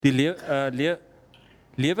Die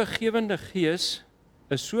lewegewende Gees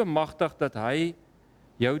is so magtig dat hy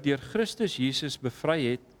jou deur Christus Jesus bevry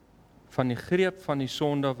het van die greep van die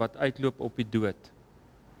sonde wat uitloop op die dood.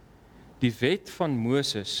 Die wet van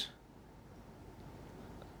Moses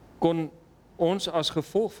kon ons as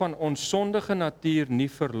gevolg van ons sondige natuur nie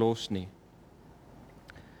verlos nie.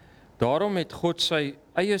 Daarom het God sy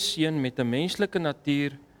eie seun met 'n menslike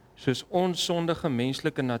natuur soos ons sondige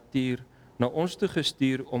menslike natuur na ons toe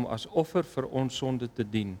gestuur om as offer vir ons sonde te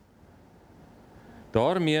dien.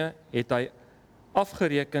 Daarmee het hy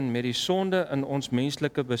afgereken met die sonde in ons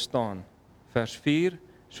menslike bestaan. Vers 4,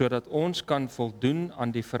 sodat ons kan voldoen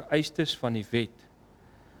aan die vereistes van die wet.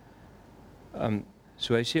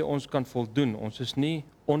 So hy sê ons kan voldoen, ons is nie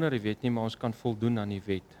onder die wet nie, maar ons kan voldoen aan die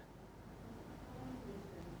wet.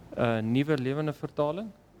 Nuwe lewende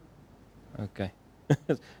vertaling? Okay.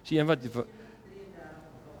 Is die een wat...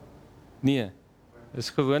 Nee, is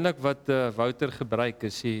gewoonlik wat Wouter gebruik,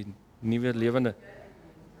 is die nuwe lewende.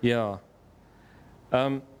 Ja.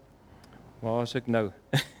 Waar is ek nou?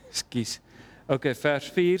 Ekskuus. Okay,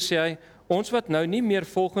 vers 4 sê hy, ons wat nou nie meer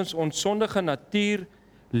volgens ons sondige natuur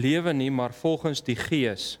lewe nie, maar volgens die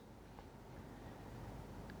Gees.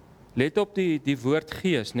 Let op die woord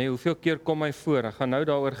Gees, nee, hoeveel keer kom hy voor? Ek gaan nou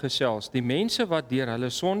daaroor gesels. Die mense wat deur hulle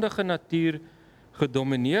sondige natuur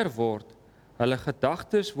gedomineer word, hulle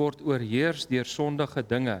gedagtes word oorheers deur sondige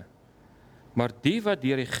dinge. Maar die wat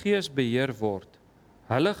deur die Gees beheer word,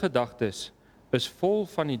 hulle gedagtes is vol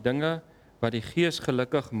van die dinge wat die Gees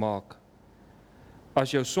gelukkig maak.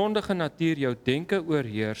 As jou sondige natuur jou denke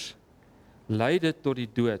oorheers, lei dit tot die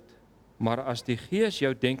dood. Maar as die Gees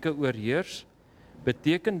jou denke oorheers,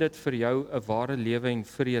 beteken dit vir jou 'n ware lewe en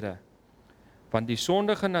vrede. Want die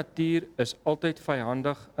sondige natuur is altyd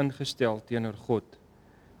vyandig ingestel teenoor God.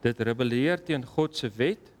 Dit rebelleer teen God se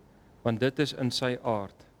wet, want dit is in sy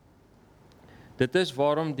aard. Dit is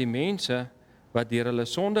waarom die mense wat deur hulle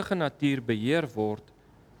sondige natuur beheer word,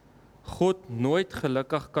 God nooit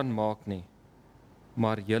gelukkig kan maak nie.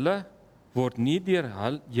 Maar julle word nie deur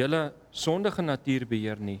julle sondige natuur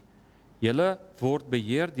beheer nie. Julle word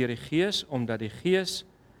beheer deur die Gees, omdat die Gees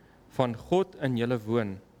van God in julle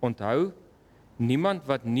woon. Onthou, iemand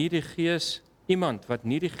wat nie die Gees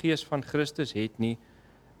van Christus het nie,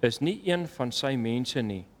 is nie een van sy mense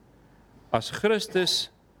nie. As Christus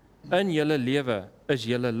in julle lewe, is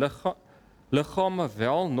julle liggame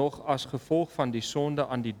wel nog as gevolg van die sonde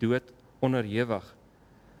aan die dood onderhewig.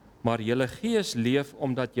 Maar julle gees leef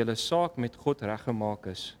omdat julle saak met God reggemaak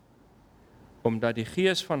is. Omdat die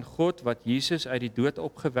Gees van God wat Jesus uit die dood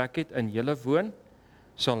opgewek het in julle woon,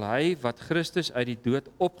 sal hy wat Christus uit die dood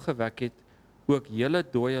opgewek het, ook julle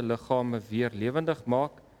dooie liggame weer lewendig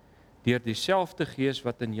maak, deur dieselfde Gees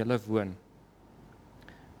wat in julle woon.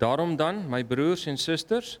 Daarom dan, my broers en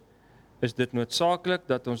susters, is dit noodsaaklik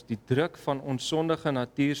dat ons die druk van ons sondige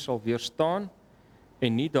natuur sal weerstaan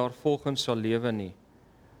en nie daarvolgens sal lewe nie.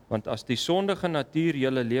 Want as die sondige natuur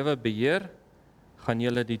julle lewe beheer, gaan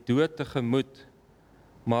julle die dood tegemoet.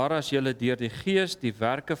 Maar as julle deur die Gees die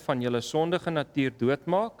werke van julle sondige natuur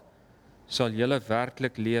doodmaak, sal julle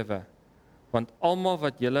werklik lewe. Want almal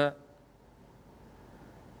wat julle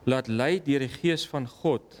laat lei deur die Gees van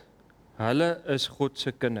God, hulle is God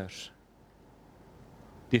se kinders.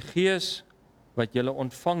 Die Gees wat julle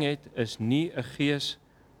ontvang het, is nie 'n gees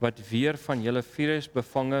wat weer van julle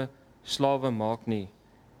vreesbevange slawe maak nie.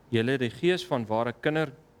 Julle het die Gees van ware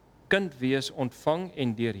kind wees ontvang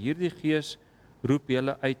en deur hierdie Gees roep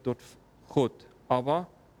julle uit tot God, Abba,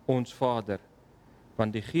 ons Vader.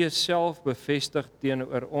 Want die Gees self bevestig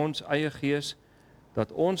teenoor ons eie gees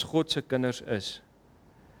dat ons God se kinders is.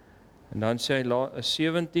 En dan sê hy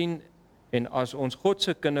 17, en as ons God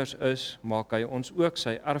se kinders is, maak hy ons ook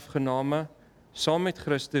sy erfgename, saam met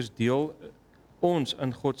Christus deel ons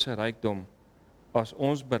in God se rykdom. As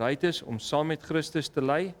ons bereid is om saam met Christus te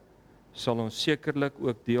ly, sal ons sekerlik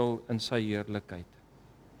ook deel in sy heerlikheid.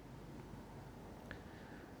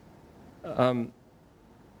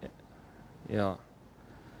 Ja.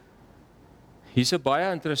 Hier's 'n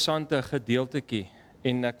baie interessante gedeeltetjie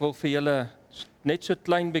en ek wil vir julle net so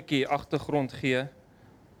klein bietjie agtergrond gee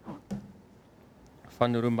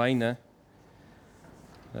van Romeine.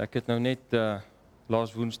 Ek het nou net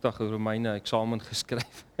laas Woensdag 'n Romeine eksamen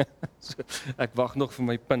geskryf. So, ek wag nog vir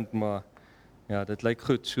my punt, maar ja, dit lyk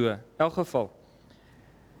goed so. In elk geval.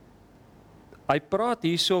 Hy praat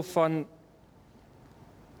hierso van,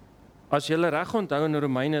 as julle reg onthou in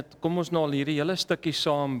Romeine, kom ons nou al hierdie hele stukkie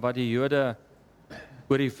saam wat die Jode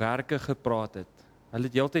oor die werke gepraat het. Hulle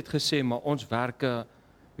het heeltyd gesê, maar ons werke,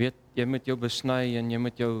 weet, jy moet jou besny en jy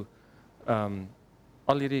moet jou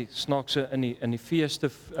al hierdie snaakse in die feeste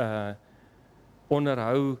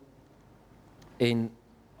onderhou en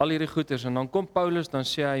al hierdie goeders, en dan kom Paulus, dan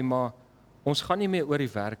sê hy, maar ons gaan nie meer oor die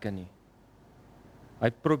werke nie. Hy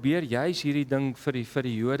probeer juis hierdie ding vir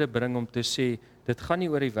die Jode bring om te sê, dit gaan nie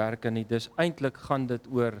oor die werke nie, dis eintlik gaan dit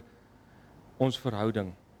oor ons verhouding.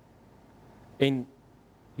 En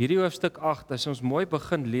hierdie hoofstuk 8, as ons mooi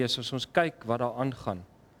begin lees, as ons kyk wat daar aangaan,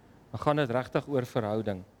 dan gaan dit regtig oor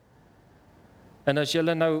verhouding. En as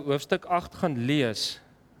julle nou hoofstuk 8 gaan lees,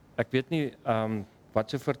 ek weet nie wat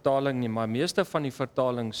se vertaling nie, maar meeste van die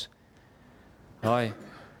vertalings,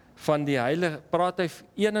 van die Heilige, praat hy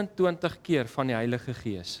 21 keer van die Heilige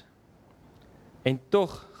Gees. En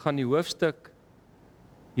tog gaan die hoofstuk,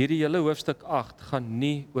 hierdie hele hoofstuk 8, gaan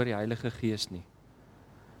nie oor die Heilige Gees nie.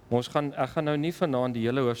 Maar ek gaan nou nie vanaand die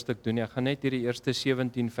hele hoofstuk doen nie, ek gaan net hierdie eerste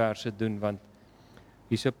 17 verse doen, want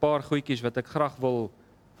hier's 'n paar goedjies wat ek graag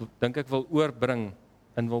dink ek wil oorbring,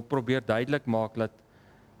 en wil probeer duidelik maak, dat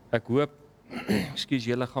ek hoop,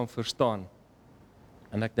 julle gaan verstaan.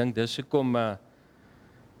 En ek dink dis hoekom,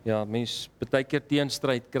 mens baie keer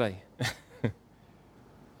teenstryd kry.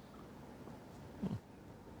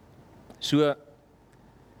 So,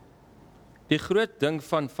 die groot ding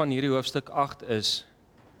van hierdie hoofstuk 8 is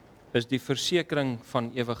die versekering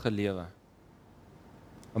van ewige lewe.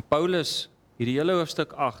 En Paulus, hierdie hele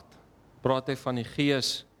hoofstuk 8, praat hy van die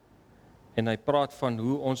Gees, en hy praat van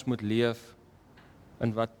hoe ons moet leef,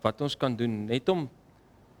 en wat ons kan doen, net om,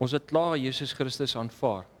 ons het klaar Jesus Christus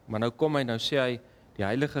aanvaar, maar nou sê hy, die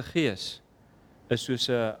Heilige Gees is soos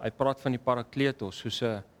hy praat van die Parakletos, soos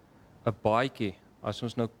 'n baadjie, as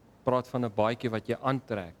ons nou praat van 'n baadjie wat jy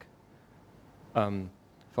aantrek,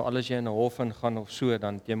 veral as jy in 'n hof ingaan of so,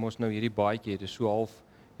 dan jy mos nou hierdie baadjie, dis so half,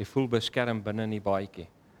 jy voel beskerm binne in die baadjie.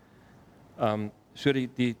 So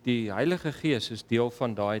die Heilige Gees is deel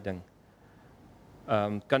van daai ding.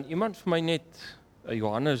 Kan iemand vir my net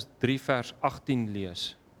Johannes 3 vers 18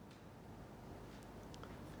 lees?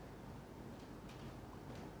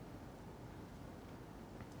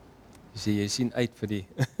 Jy sien uit vir die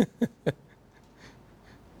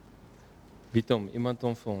Wietom, iemand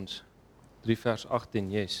om vir ons 3 vers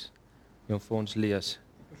 18, yes, jy vir ons lees.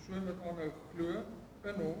 Die persoon wat aanhou glo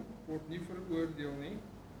in hom word nie veroordeel nie.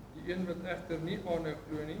 Die een wat egter nie aanhou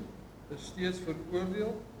glo nie, is steeds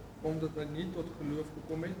veroordeel, omdat hy nie tot geloof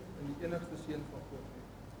gekom het in die enigste seun van God nie.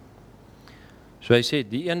 So hy sê,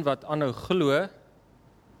 die een wat aanhou glo,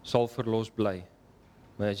 sal verlos bly.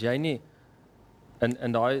 Maar as jy nie,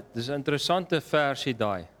 in daai, dis 'n interessante versie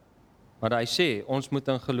daai, maar hy sê, ons moet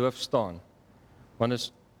in geloof staan, want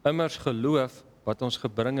is immers geloof wat ons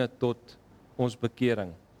gebring het tot ons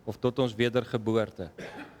bekering, of tot ons wedergeboorte.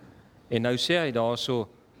 En nou sê hy daarso,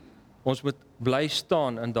 ons moet bly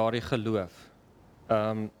staan in daardie geloof.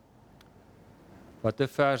 Wat 'n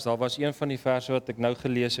vers, daar was een van die verse wat ek nou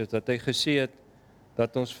gelees het, dat hy gesê het,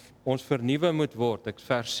 dat ons vernuwe moet word, ek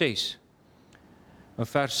vers 6. In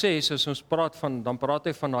vers 6, as ons dan praat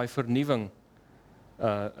hy van daai vernuwing,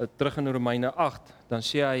 terug in Romeine 8, dan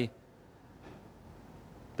sê hy,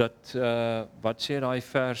 dat, wat sê daai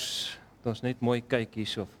vers, dat ons net mooi kyk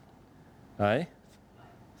hierso,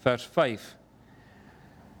 vers 5,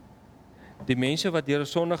 die mense wat deur 'n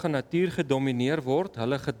sondige natuur gedomineer word,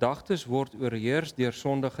 hulle gedagtes word oorheers deur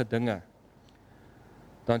sondige dinge.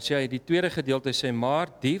 Dan sê hy, die tweede gedeelte sê, maar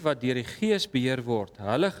die wat deur die Gees beheer word,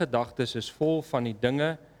 hulle gedagtes is vol van die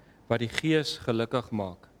dinge wat die Gees gelukkig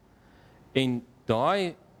maak. En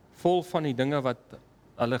daai vol van die dinge wat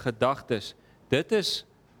hulle gedagtes, dit is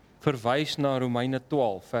verwys na Romeine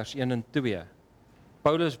 12, vers 1 en 2.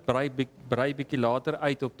 Paulus brei bietjie later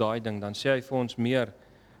uit op daai ding, dan sê hy vir ons meer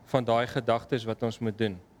van daai gedagtes wat ons moet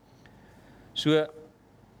doen. So,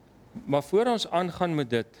 maar voor ons aangaan met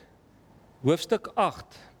dit, hoofstuk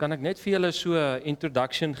 8, kan ek net vir julle so 'n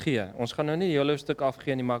introduction gee. Ons gaan nou nie die hele hoofstuk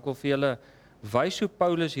afgee nie, maar ek wil vir julle wys hoe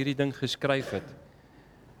Paulus hierdie ding geskryf het.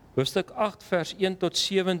 Hoofstuk 8 vers 1 tot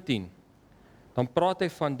 17, dan praat hy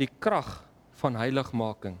van die krag van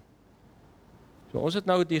heiligmaking. So ons het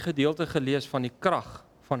nou die gedeelte gelees van die krag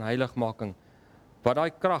van heiligmaking, wat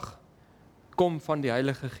daai krag kom van die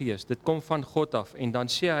Heilige Gees, dit kom van God af, en dan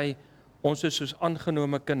sê hy, ons is soos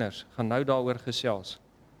aangenome kinders, gaan nou daaroor gesels.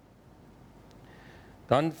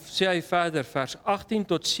 Dan sê hy verder, vers 18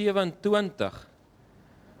 tot 27,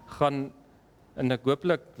 gaan, en ek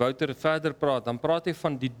hooplik Wouter verder praat, dan praat hy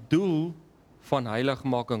van die doel van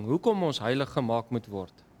heiligmaking, hoekom ons heilig gemaak moet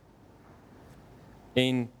word.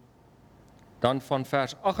 En dan van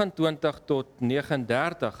vers 28 tot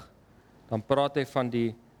 39, dan praat hy van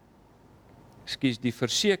die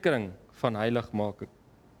versekering van heiligmaking.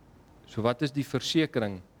 So wat is die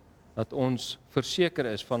versekering dat ons verseker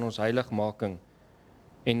is van ons heiligmaking.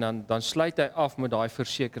 En dan sluit hy af met daai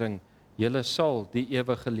versekering, julle sal die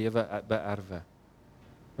ewige lewe beerwe.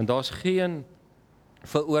 En daar's geen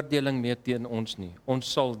veroordeling meer teen ons nie.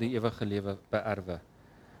 Ons sal die ewige lewe beerwe.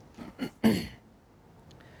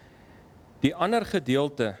 Die ander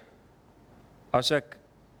gedeelte,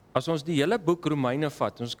 as ons die hele boek Romeine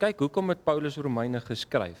vat, ons kyk hoekom het Paulus Romeine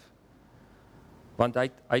geskryf. Want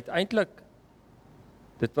hy uiteindelik,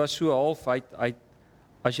 dit was so half,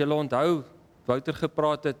 as julle onthou, Wouter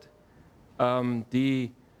gepraat het,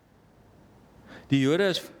 die Jode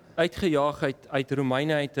is uitgejaag uit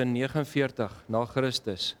Romeine uit in 49 na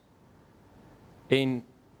Christus.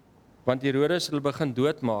 Want die Herodes hulle begin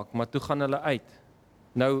doodmaak, maar toe gaan hulle uit.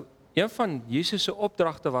 Nou, een van Jesus se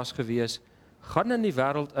opdragte was gewees, gaan in die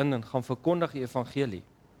wêreld in en gaan verkondig die evangelie.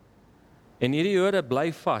 En hierdie Jode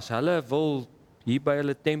bly vas, hulle wil hier by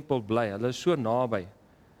hulle tempel bly, hulle is so naby.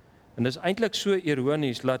 En dit is eintlik so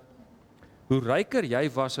ironies, dat hoe ryker jy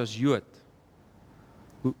was as Jood,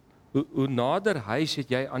 hoe nader huis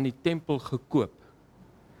het jy aan die tempel gekoop.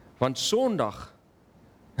 Want Sondag,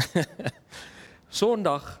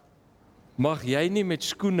 Sondag mag jy nie met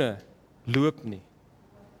skoene loop nie.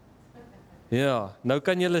 Ja, nou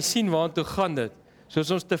kan julle sien waartoe gaan dit. So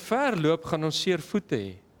as ons te ver loop, gaan ons seer voete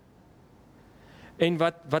hê. En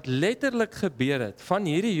wat letterlik gebeur het, van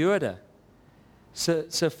hierdie Jode,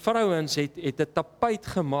 se vrouens het 'n tapuit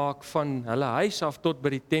gemaak van hulle huis af tot by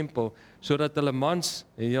die tempel, sodat hulle mans,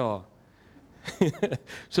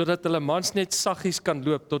 sodat hulle mans net saggies kan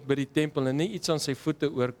loop tot by die tempel en nie iets aan sy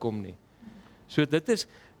voete oorkom nie. So dit is,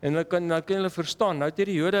 en nou kan julle verstaan, nou het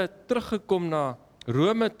hierdie Jode teruggekom na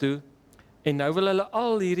Rome toe, en nou wil hulle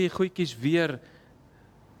al hierdie goedjies weer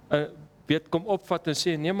kom opvat en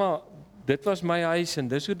sê, nee maar, dit was my huis en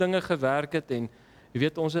dis hoe dinge gewerk het, en jy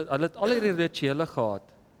weet, hulle het al hierdie rituele gehad.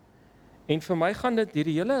 En vir my gaan dit,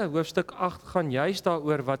 hierdie hele hoofstuk 8 gaan juist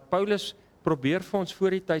daaroor wat Paulus probeer vir ons voor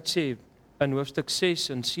die tyd sê, in hoofstuk 6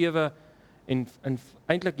 en 7, en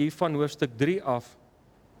eintlik hier van hoofstuk 3 af,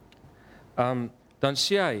 dan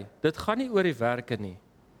sê hy, dit gaan nie oor die werke nie,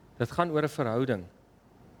 dit gaan oor 'n verhouding.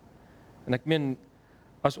 En ek meen,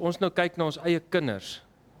 as ons nou kyk na ons eie kinders,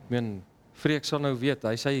 ek meen, Freek sal nou weet,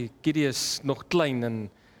 hy sê, Kiddy is nog klein, en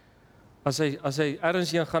as hy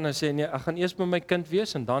ergens heen gaan en sê, nee, ek gaan eers met my kind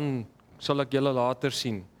wees, en dan sal ek julle later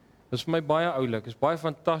sien. Dit is vir my baie oulik, dit is baie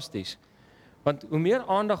fantasties. Want hoe meer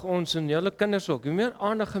aandag ons, en julle kinders ook, hoe meer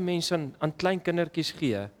aandag mense aan klein kindertjies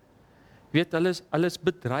gee, weet, hulle is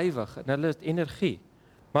bedrywig, en hulle het energie,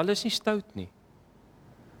 maar hulle is nie stout nie.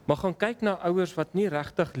 Maar gaan kyk na ouers wat nie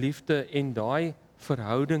regtig liefde en daai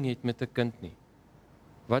verhouding het met 'n kind nie.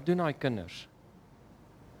 Wat doen daai kinders?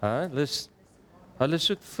 Hulle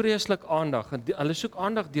soek vreeslik aandag, hulle soek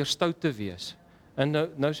aandag deur stout te wees. En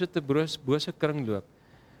nou sit 'n bose kringloop.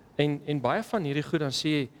 En baie van hierdie goed, dan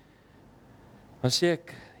sê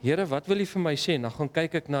ek, Here, wat wil U vir my sê? Dan gaan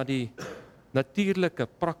kyk ek na die natuurlike,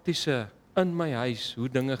 praktiese in my huis, hoe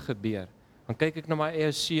dinge gebeur. Dan kyk ek na my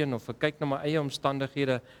eie seun, of ek kyk na my eie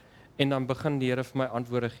omstandighede, en dan begin die Here vir my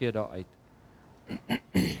antwoorde gee daaruit.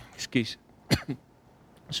 Ekskuus.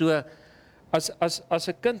 So, as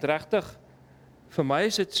 'n kind regtig, vir my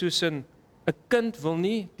is dit soos 'n kind wil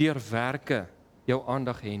nie deur werke jou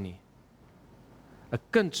aandag hê nie. 'n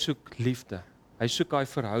kind soek liefde, hy soek daai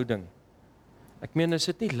verhouding. Ek meen, is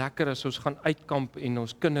dit nie lekker as ons gaan uitkamp en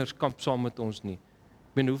ons kinders kamp saam met ons nie?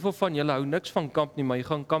 Ek meen, hoeveel van julle hou niks van kamp nie, maar jy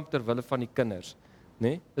gaan kamp ter wille van die kinders,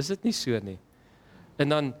 né? Is dit nie so nie? En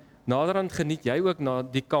dan naderhand geniet jy ook na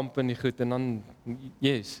die kamp en die goed, en dan,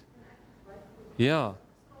 yes. Ja.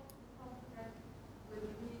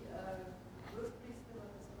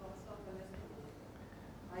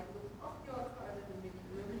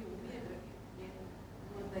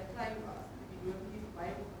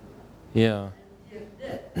 Ja.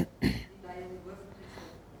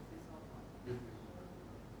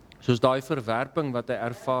 Soos daai verwerping wat hy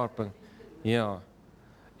ervaar. Ja.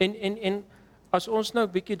 En as ons nou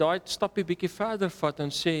bietjie daai stappie bietjie verder vat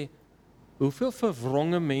en sê, hoeveel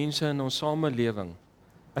verwronge mense in ons samelewing.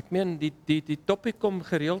 Ek meen, die topic kom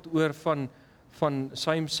gereeld oor van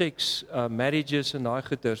same-sex marriages en daai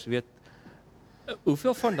goeters, weet.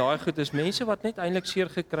 Hoeveel van daai goed is mense wat net eintlik seer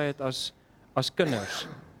gekry het as kinders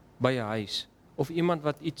by 'n huis, of iemand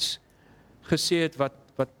wat iets gesê het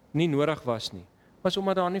wat nie nodig was nie, was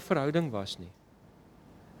omdat daar nie verhouding was nie.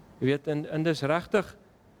 Jy weet, en dis regtig,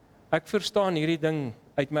 ek verstaan hierdie ding,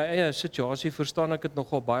 uit my eie situasie verstaan ek dit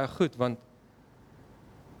nogal baie goed, want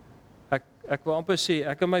ek wil amper sê,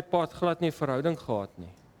 ek en my pa het glad nie 'n verhouding gehad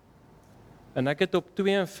nie. En ek het op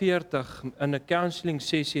 42, in 'n counselling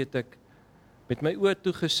sessie het ek met my oë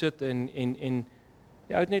toegesit en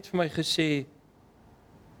die ou het net vir my gesê,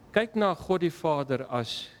 kyk na God die Vader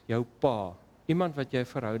as jou pa, iemand wat jy 'n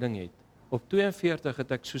verhouding het. Op 42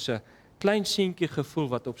 het ek soos 'n klein seentjie gevoel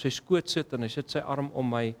wat op sy skoot sit en hy sit sy arm om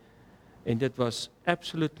my en dit was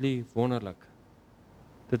absolutely wonderlik.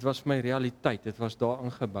 Dit was my realiteit, dit was daar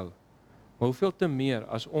ingebou. Maar hoeveel te meer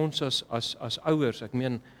as ons as ouers, ek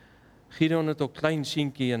meen Gideon het ook klein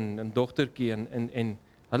seentjie en dogtertjie en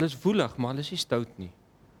hulle is woelig, maar hulle is nie stout nie.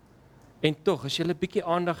 En tog, as jy 'n bietjie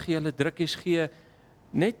aandag gee, hulle drukkies gee,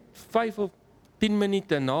 net 5 of 10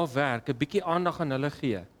 minute na werk, 'n bietjie aandag aan hulle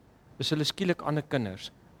gee, is hulle skielik ander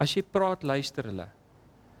kinders. As jy praat, luister hulle.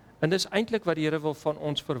 En dis eintlik wat die Here wil van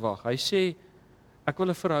ons verwag. Hy sê, ek wil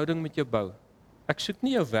 'n verhouding met jou bou. Ek soek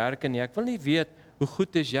nie jou werke nie, ek wil nie weet hoe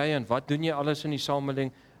goed is jy en wat doen jy alles in die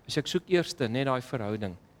samelewing, as ek soek eerste net daai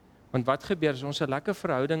verhouding. Want wat gebeur as ons 'n lekker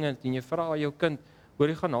verhouding het en jy vra aan jou kind, hoor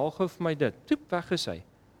jy gaan haal gou vir my dit, toep, weg is hy.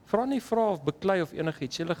 Vra nie vra of beklei of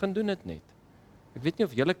enigiets, jy gaan doen dit net. Ek weet nie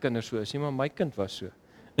of julle kinders so is nie, maar my kind was so.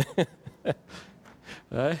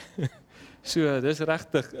 So, dis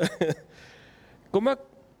regtig. Kom ek,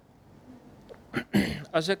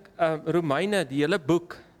 as ek Romeine, die hele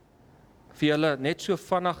boek, vir julle net so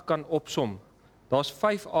vinnig kan opsom, daar's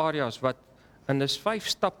 5 areas wat, en dis 5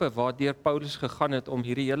 stappe waardeur Paulus gegaan het om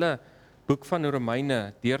hierdie hele boek van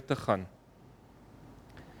Romeine deur te gaan.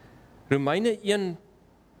 Romeine 1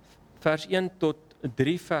 vers 1 tot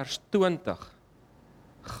 3 vers 20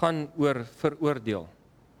 gaan oor veroordeel.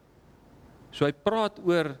 So hy praat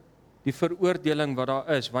oor die veroordeling wat daar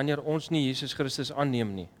is wanneer ons nie Jesus Christus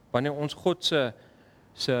aanneem nie. Wanneer ons God se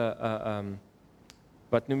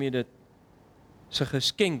wat noem jy dit, se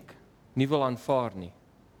geskenk nie wil aanvaar nie.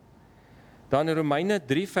 Dan Romeine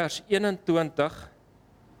 3 vers 21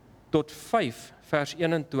 tot 5 vers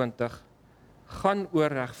 21 gaan oor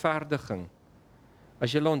regverdiging.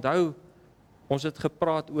 As julle onthou, ons het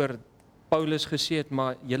gepraat oor Paulus gesê het,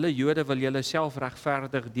 maar julle Jode wil julle self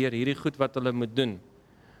regverdig deur hierdie goed wat hulle moet doen.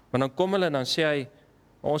 Maar dan kom hulle en dan sê hy,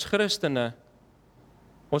 ons Christene,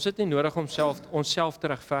 ons het nie nodig om onsself te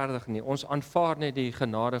regverdig nie. Ons aanvaar net die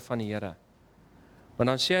genade van die Here. Maar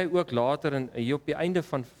dan sê hy ook later, en hier op die einde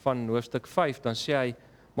van hoofstuk 5, dan sê hy,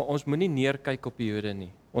 maar ons moenie neerkyk op die Jode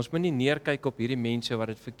nie. Ons moenie neerkyk op hierdie mense wat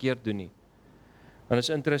dit verkeerd doen nie. En dit is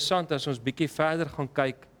interessant as ons bietjie verder gaan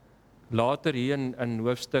kyk, later hier in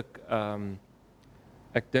hoofstuk,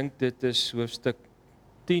 ek dink dit is hoofstuk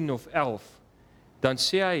 10 of 11, dan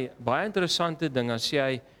sê hy, baie interessante ding, dan sê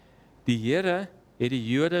hy, die Here het die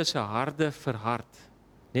Jode se harte verhard,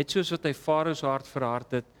 net soos wat hy Farao se hart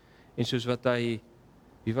verhard het, en soos wat hy,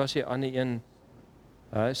 wie was die ander een,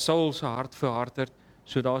 Saul se hart verhard het,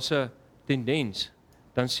 so daar's 'n tendens,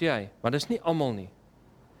 dan sê hy, maar dis nie almal nie,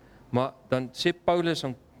 maar dan sê Paulus,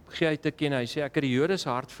 dan gee hy te ken, hy sê, ek het die Jode se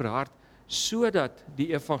hart verhard, sodat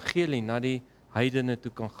die evangelie na die heidene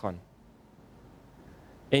toe kan gaan.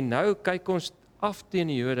 En nou kyk ons af teen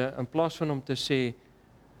die Jode, in plaas van om te sê,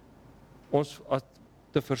 ons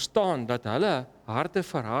te verstaan, dat hulle harte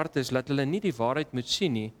verhard is, dat hulle nie die waarheid moet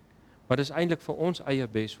sien nie, maar dis eintlik vir ons eie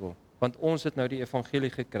beswil, want ons het nou die evangelie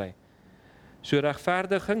gekry. So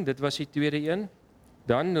regverdiging, dit was die tweede een,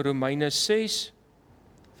 dan Romeine 6,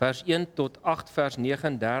 vers 1 tot 8, vers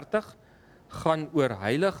 39, gaan oor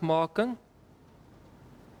heiligmaking.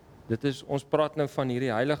 Dit is, ons praat nou van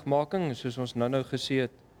hierdie heiligmaking, soos ons nou gesê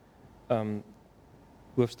het,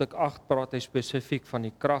 hoofstuk 8 praat hy spesifiek van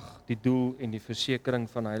die krag, die doel en die versekering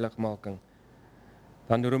van heiligmaking.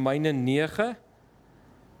 Dan Romeine 9,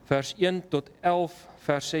 vers 1 tot 11,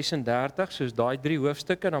 vers 36, soos daai 3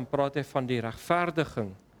 hoofstukke, dan praat hy van die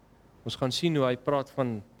regverdiging. Ons gaan sien hoe hy praat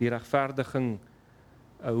van die regverdiging,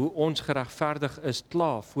 hoe ons geregverdig is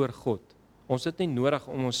klaar voor God. Ons het nie nodig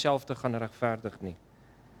om onsself te gaan regverdig nie.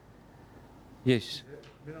 Yes.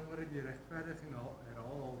 Ben dan word die regverdiging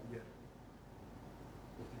herhaal alweer.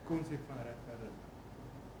 Of die konsep van regverdiging.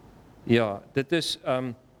 Ja, dit is,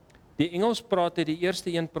 die Engels praat hy, die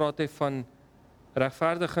eerste een praat hy van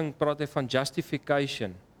regverdiging, praat hy van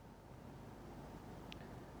justification.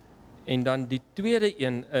 En dan die tweede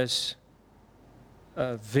een is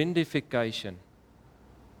vindication.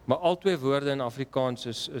 Maar al twee woorde in Afrikaans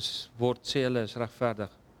sê hulle is regverdig.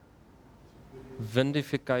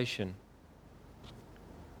 Vindication.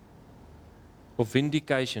 Of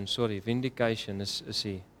vindication, sorry, vindication is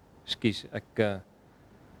die, ekskuus,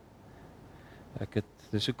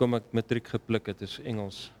 dis hoekom ek matriek gepluk het, is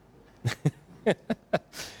Engels.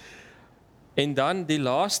 En dan die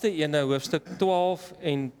laaste ene, hoofstuk 12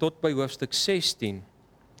 en tot by hoofstuk 16,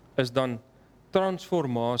 is dan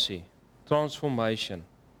transformasie, transformation.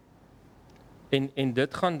 En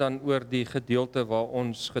dit gaan dan oor die gedeelte waar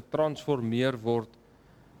ons getransformeer word,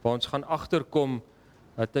 waar ons gaan agterkom,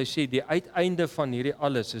 dat hy sê, die uiteinde van hierdie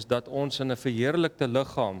alles is dat ons in 'n verheerlikte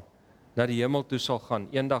liggaam na die hemel toe sal gaan,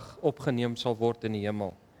 eendag opgeneem sal word in die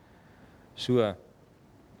hemel. So,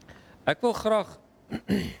 ek wil graag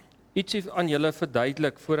ietsie aan julle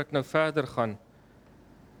verduidelik, voor ek nou verder gaan.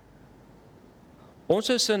 Ons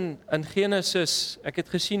is in Genesis, ek het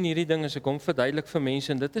gesien hierdie ding as ek hom verduidelik vir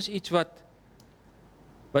mense, en dit is iets wat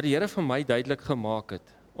die Here vir my duidelik gemaak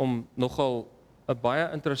het, om nogal 'n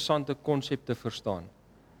baie interessante konsep te verstaan.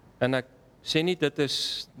 En ek sê nie dit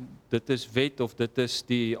is wet of dit is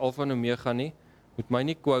die Alfa en Omega nie, moet my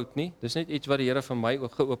nie quote nie, dis net iets wat die Here vir my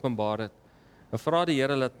ook geopenbaar het. En vra die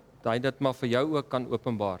Here dat hy dit maar vir jou ook kan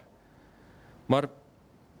openbaar. Maar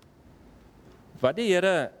wat die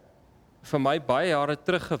Here vir my baie jare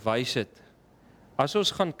terug gewys het, as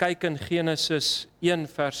ons gaan kyk in Genesis 1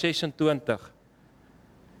 vers 26,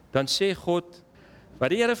 dan sê God, wat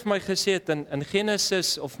die Here vir my gesê het in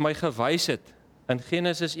Genesis, of my gewys het, in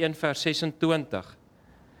Genesis 1 vers 26,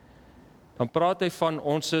 dan praat hy van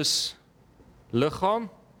ons is liggaam,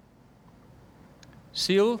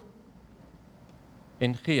 siel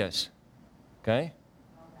en gees. OK?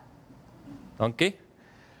 Dankie.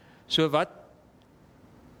 So wat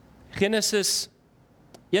Genesis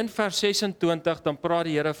 1 vers 26, dan praat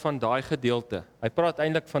die Here van daai gedeelte. Hy praat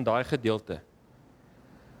eintlik van daai gedeelte.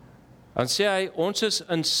 Dan sê hy, ons is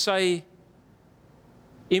in sy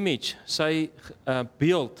image, sy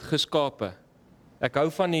beeld geskape. Ek hou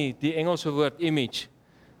van die Engelse woord image.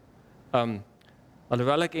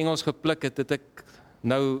 Alhoewel ek Engels gepluk het, het ek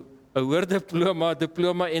nou 'n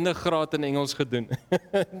hoërdiploma en 'n graad in Engels gedoen,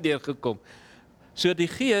 deurgekom. So die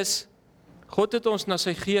gees, God het ons na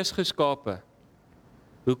sy gees geskape.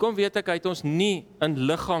 Hoekom weet ek, hy het ons nie in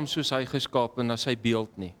liggaam soos hy geskape na sy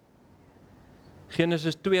beeld nie?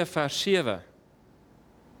 Genesis 2 vers 7.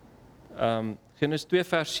 Genesis 2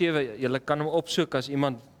 vers 7, julle kan hom opsoek as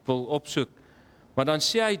iemand wil opsoek. Maar dan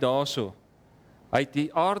sê hy daarso, hy het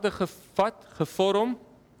die aarde gevat, gevorm,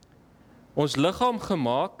 ons liggaam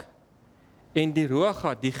gemaak, en die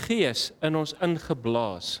ruach, die gees, in ons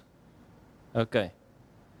ingeblaas. OK,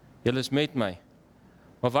 julle is met my.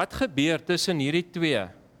 Maar wat gebeur tussen hierdie twee?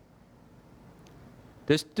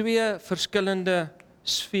 Dis twee verskillende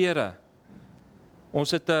sfere.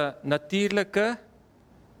 Ons het 'n natuurlike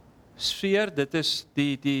sfeer, dit is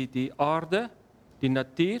die aarde, die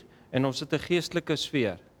natuur, en ons het 'n geestelike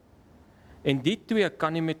sfeer. En die twee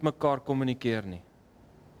kan nie met mekaar kommunikeer nie.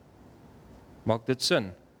 Maak dit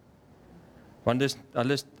sin? Want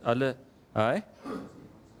hulle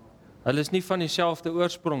is nie van dieselfde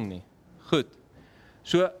oorsprong nie. Goed.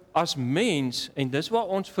 So as mens, en dis waar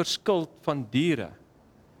ons verskil van diere.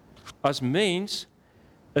 As mens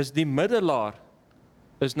is die middelaar,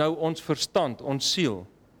 is nou ons verstand, ons siel.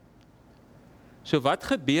 So wat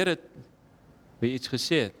gebeur het, wie iets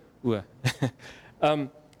gesê het?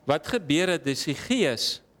 Wat gebeur het, is die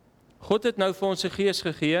gees. God het nou vir ons 'n gees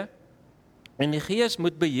gegee, en die gees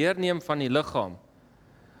moet beheer neem van die liggaam.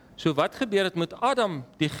 So wat gebeur het met Adam?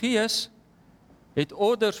 Die gees het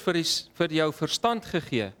orders vir jou verstand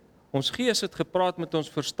gegee. Ons gees het gepraat met ons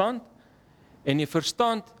verstand, en die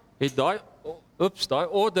verstand het daai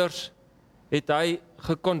orders het hy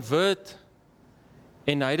geconvert,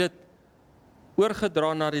 en hy het dit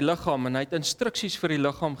oorgedra na die liggaam, en hy het instruksies vir die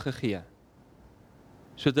liggaam gegee.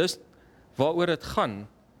 So dis waaroor dit gaan.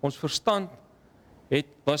 Ons verstand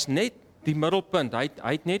was net die middelpunt. Hy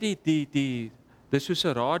het net dis soos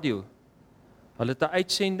 'n radio. Hulle het 'n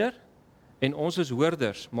uitsender, en ons is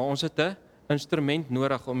hoorders, maar ons het 'n instrument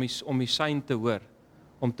nodig om die sein te hoor.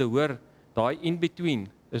 Om te hoor, daai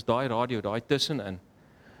in-between is daai radio, daai tussenin.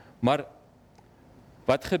 Maar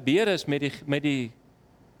wat gebeur is met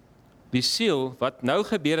die siel, wat nou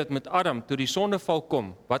gebeur het met Adam, toe die sondeval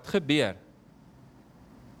kom, wat gebeur?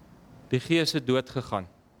 Die gees het dood gegaan.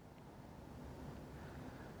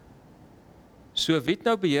 So wie het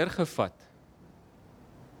nou beheer gevat?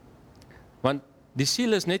 Want die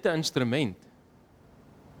siel is net 'n instrument.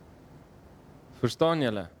 Verstaan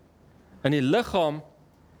julle? In die liggaam,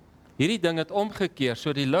 hierdie ding het omgekeer,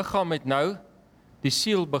 so die liggaam het nou die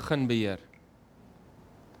siel begin beheer.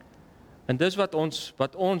 En dis wat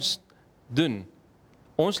ons doen.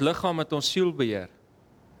 Ons liggaam het ons siel beheer.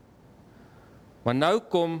 Maar nou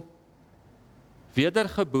kom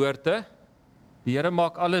wedergeboorte, die Here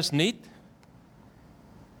maak alles nuut,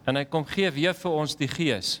 en hy kom gee weer vir ons die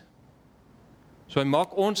gees. So hy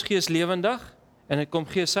maak ons gees lewendig, en hy kom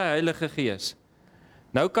gee sy Heilige Gees.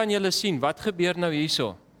 Nou kan julle sien, wat gebeur nou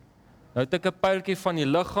hierso? Nou het ek 'n pyltjie van die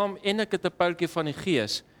liggaam, en ek het 'n pyltjie van die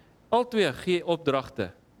gees, Albei gee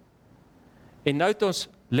opdragte. En nou het ons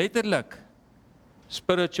letterlik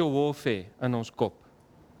spiritual warfare in ons kop.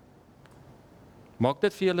 Maak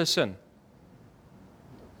dit vir julle sin?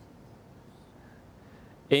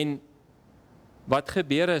 En wat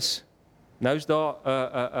gebeur is, nou is daar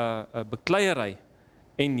 'n bekleierery.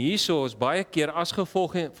 En hierso is baie keer as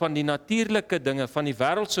gevolg van die natuurlike dinge, van die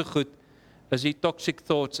wêreldse goed, is die toxic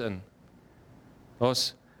thoughts in.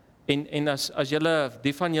 En as julle,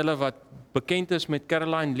 die van julle wat bekend is met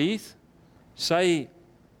Caroline Leaf, sy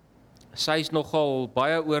is nogal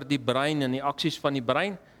baie oor die brein en die aksies van die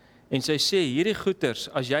brein, en sy sê hierdie goeters,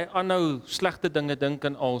 as jy aanhou slegte dinge dink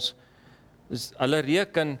en hulle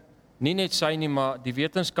reken, nie net sy nie, maar die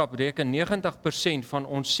wetenskap reken 90% van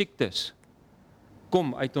ons siektes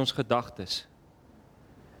kom uit ons gedagtes.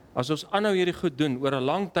 As ons aanhou hierdie goed doen oor 'n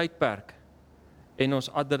lang tydperk, en ons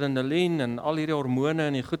adrenalien en al hierdie hormone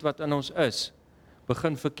en die goed wat in ons is,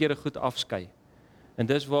 begin verkeerde goed afskei. En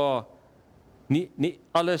dis waar, nie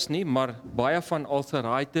alles nie, maar baie van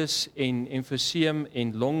arthritis en emfyseem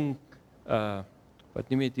en long, wat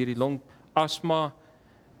noem jy hierdie long asma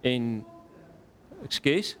en,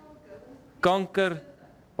 kanker,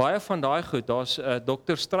 baie van daai goed, daar's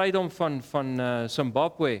Dr. Strydom van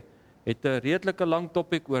Zimbabwe, het 'n redelike lang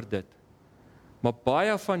topik oor dit. Maar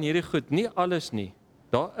baie van hierdie goed, nie alles nie,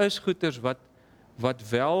 daar is goeters wat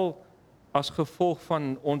wel as gevolg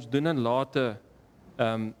van ons doen en late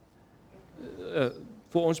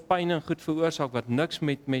vir ons pyn en goed veroorsaak, wat niks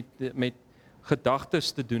met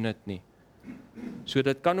gedagtes te doen het nie. So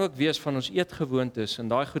dit kan ook wees van ons eetgewoontes en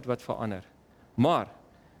daai goed wat verander. Maar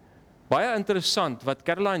baie interessant wat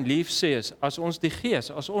Caroline Leaf sê is, as ons die gees,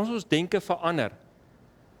 as ons denke verander,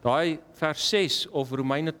 daai vers 6 of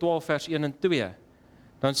Romeine 12 vers 1 en 2,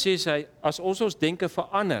 dan sê sy, as ons denke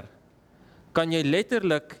verander, kan jy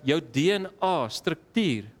letterlik jou DNA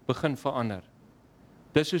struktuur begin verander.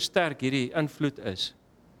 Dis hoe sterk hierdie invloed is.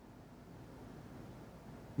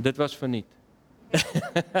 Dit was verniet.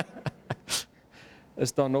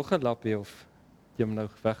 Is daar nog 'n lappie of jy hom nou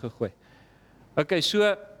weggegooi? Okay,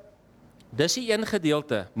 so dis die een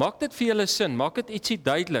gedeelte. Maak dit vir julle sin, maak dit ietsie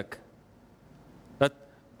duidelik.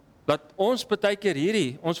 Dat ons baie keer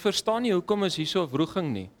hierdie, ons verstaan nie hoekom is hier so 'n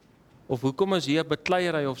wroging nie, of hoekom is hier 'n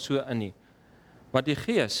bekleierery of so in nie. Maar die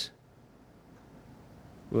gees,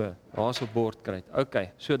 daar's 'n bord kry.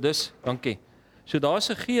 Okay, so dis, dankie. So daar's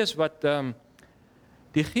 'n gees wat,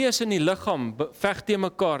 die gees en die liggaam veg teen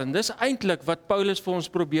mekaar, en dis eintlik wat Paulus vir ons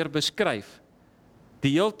probeer beskryf.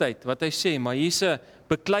 Die heeltyd, wat hy sê, maar hier's 'n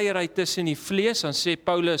bekleierery tussen die vlees, dan sê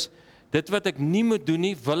Paulus, dit wat ek nie moet doen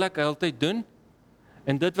nie, wil ek heeltyd doen,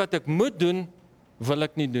 en dit wat ek moet doen, wil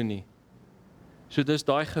ek nie doen nie. So dis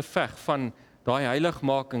daai geveg van, daai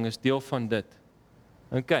heiligmaking is deel van dit.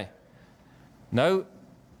 Okay, nou,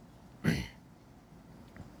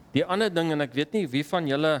 die ander ding, en ek weet nie wie van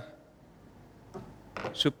julle,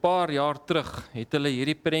 so 'n paar jaar terug, het hulle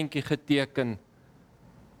hierdie prentjie geteken,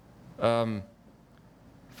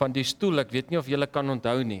 van die stoel, ek weet nie of julle kan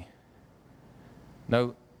onthou nie.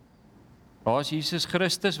 Nou, daar is Jesus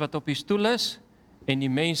Christus wat op die stoel is, en die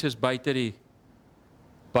mens is buite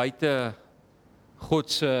God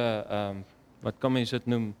se, wat kan mens dit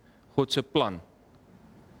noem, God se plan.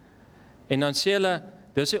 En dan sê hulle,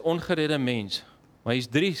 dis 'n ongeredde mens, maar hier's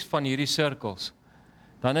 3 van hierdie sirkels.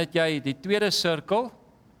 Dan het jy die tweede sirkel,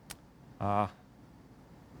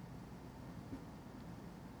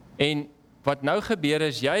 en wat nou gebeur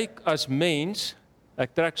is, jy as mens,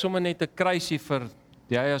 ek trek sommer net 'n kruisie vir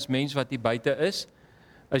jy as mens wat hier buite is,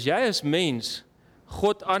 as jy as mens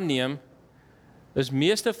God aanneem, is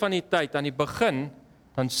meeste van die tyd, aan die begin,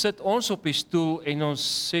 dan sit ons op die stoel en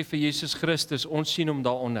ons sê vir Jesus Christus, ons sien hom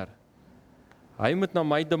daaronder. Hy moet na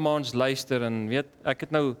my demands luister en weet, ek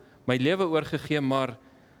het nou my lewe oorgegee, maar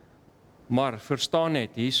verstaan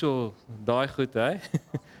net, hierso daai goed, hè?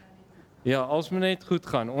 Ja, als moet net goed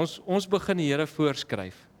gaan, ons begin die Here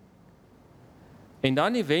voorskryf. En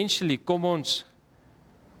dan eventually kom ons,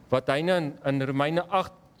 wat hy nou in Romeine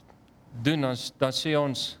 8 doen, dan sê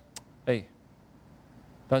ons,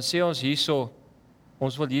 dan sê ons hierso,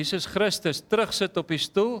 ons wil Jesus Christus terugsit op die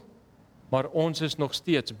stoel, maar ons is nog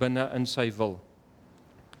steeds binne in sy wil.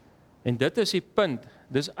 En dit is die punt,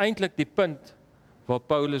 dis eintlik die punt waar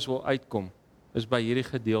Paulus wil uitkom, is by hierdie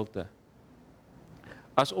gedeelte.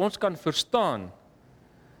 As ons kan verstaan,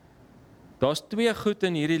 daar's 2 goed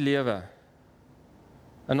in hierdie lewe,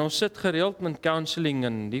 en ons sit gereeld met counseling,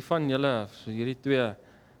 en die van julle, hierdie 2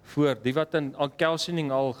 voor, die wat in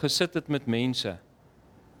counseling al gesit het met mense,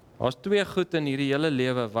 daar's 2 goed in hierdie hele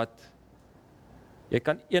lewe wat, jy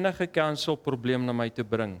kan enige counsel probleem na my toe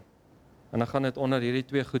bring, En dan gaan dit onder hierdie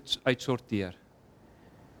twee goed uitsorteer.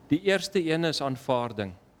 Die eerste een is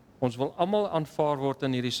aanvaarding. Ons wil almal aanvaar word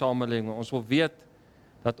in hierdie samelewing. Ons wil weet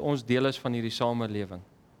dat ons deel is van hierdie samelewing.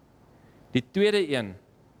 Die tweede een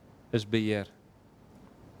is beheer.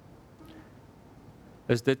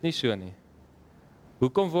 Is dit nie so nie?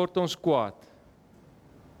 Hoekom word ons kwaad?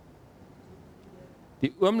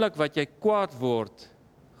 Die oomblik wat jy kwaad word,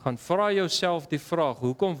 gaan vra jouself die vraag,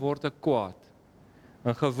 hoekom word ek kwaad?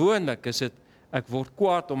 En gewoonlik is dit, ek word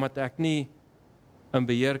kwaad omdat ek nie in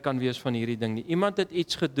beheer kan wees van hierdie ding nie. Iemand het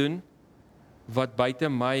iets gedoen wat buite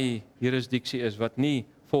my jurisdiksie is, wat nie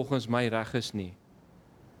volgens my reg is nie.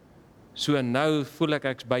 So nou voel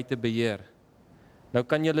ek's buite beheer. Nou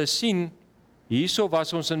kan julle sien, hierso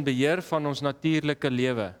was ons in beheer van ons natuurlike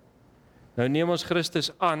lewe. Nou neem ons Christus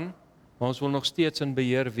aan, maar ons wil nog steeds in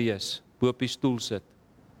beheer wees, bo op die stoel sit.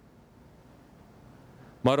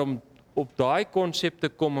 Maar om op daai konsep te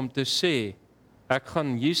kom om te sê, ek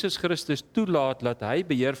gaan Jesus Christus toelaat dat hy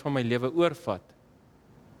beheer van my lewe oorvat.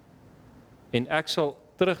 En ek sal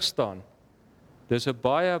terugstaan. Dis 'n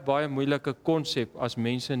baie moeilike konsep as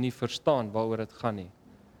mense nie verstaan waaroor dit gaan nie.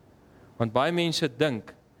 Want baie mense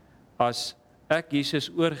dink as ek Jesus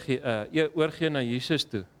oorgee na Jesus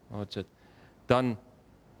toe, dan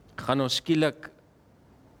gaan ons skielik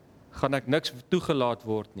gaan ek niks toegelaat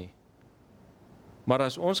word nie. Maar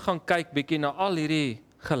as ons gaan kyk bietjie na al hierdie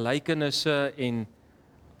gelykenisse en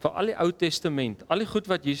vir al die Ou Testament, al die goed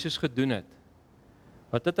wat Jesus gedoen het,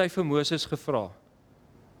 wat het hy vir Moses gevra?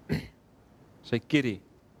 Sy kierie.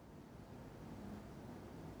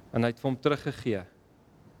 En hy het vir hom teruggegee.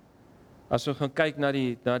 As ons gaan kyk na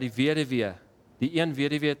die weduwee, die een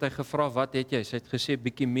weduwee het hy gevra, wat het jy? Sy het gesê,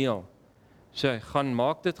 bietjie meel. Sy, gaan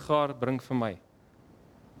maak dit gaar, bring vir my.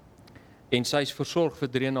 En sy is versorg vir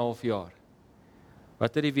 3,5 jaar.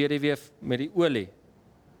 Wat het die weduwee met die olie?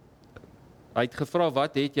 Hy het gevra,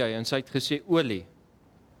 wat het jy? En sy het gesê, olie.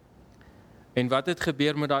 En wat het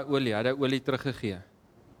gebeur met daai olie? Hy het die olie teruggegee.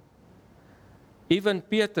 Even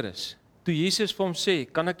Petrus, toe Jesus vir hom sê,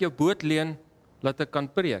 kan ek jou boot leen, laat ek kan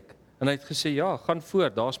preek? En hy het gesê, ja, gaan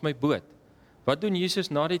voort, daar's my boot. Wat doen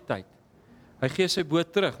Jesus na die tyd? Hy gee sy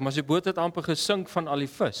boot terug, maar sy boot het amper gesink van al die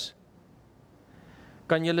vis.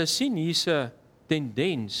 Kan julle sien hier's 'n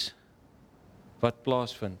tendens wat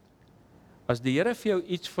plaasvind? As die Here vir jou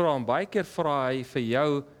iets vra, en baie keer vra hy vir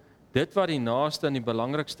jou dit wat die naaste en die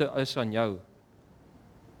belangrikste is aan jou.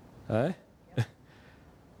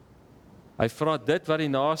 Hy vra dit wat die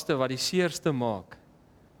naaste, wat die seerste maak.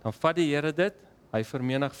 Dan vat die Here dit, hy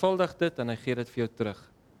vermenigvuldig dit en hy gee dit vir jou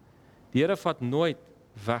terug. Die Here vat nooit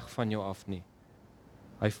weg van jou af nie.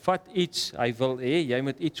 Hy vat iets, hy wil hê jy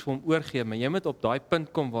moet iets vir hom oorgee, maar jy moet op daai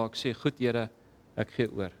punt kom waar ek sê, goed Here, ek gee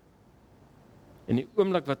oor. En die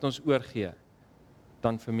oomblik wat ons oorgee,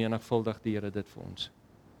 dan vermenigvuldig die Here dit vir ons.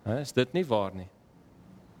 Is dit nie waar nie?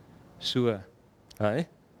 So,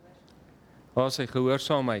 waar sy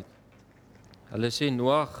gehoorsaamheid. Hulle sê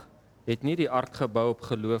Noag het nie die ark gebou op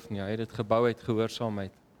geloof nie, hy het dit gebou uit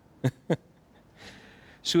gehoorsaamheid.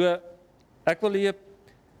 So, ek wil hier 'n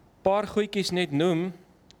paar goedjies net noem.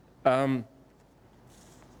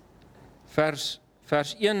 Vers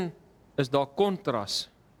 1 is daar kontras.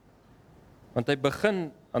 Want hy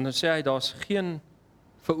begin, en dan sê hy, daar's geen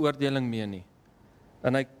veroordeling meer nie.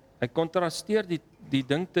 En hy kontrasteer die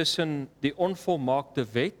ding tussen die onvolmaakte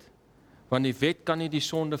wet, want die wet kan nie die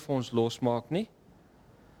sonde vir ons losmaak nie.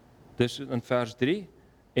 Dis in vers 3,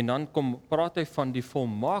 en dan praat hy van die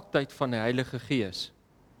volmaaktheid van die Heilige Gees.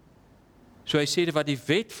 So hy sê, wat die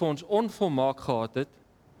wet vir ons onvolmaak gehad het,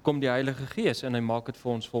 kom die Heilige Gees, en hy maak dit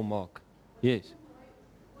vir ons volmaak. Yes.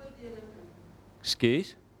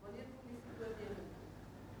 Skees?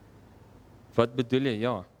 Wat bedoel jy?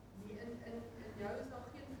 Ja. In jou is daar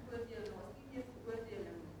geen veroordeling, daar is nie meer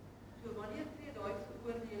veroordeling. So wanneer tree daai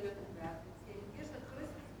veroordeling in werk? Sê eers dat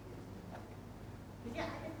Christus is. Ja,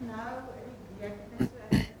 ek nou in die week het so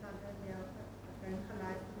interessant dat jy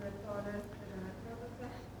geluister met Paulus en het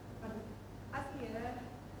van as die Here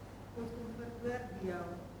ons kom veroordeel,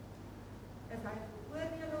 is hy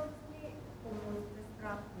veroordeel ons nie om ons te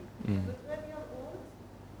straf nie. Veroordeel ons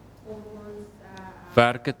om ons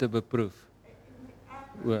werke te beproef.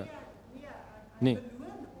 Nee.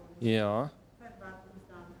 beloon ons Ja. vir wat ons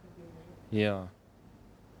dan gedoen het. Ja.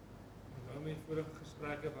 Nou met vorige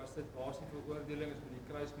gesprekke was dit basies veroordeling is met die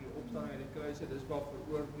kruis, met die opstanding uit die kruise, dis waar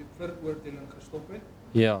veroordeling gestop het.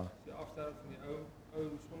 Ja. Die afsterwe van die ou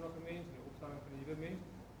sondige mens en die opstanding van die nuwe mens,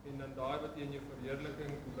 en dan daai wat in jou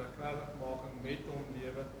verheerliking, die regverdigmaking met hom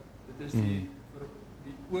lewe, dit is die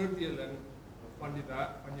oordeling van die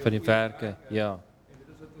werk van jou Van die werke, ja. En dit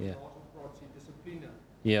is wat ons daarso praat, sê dissipline.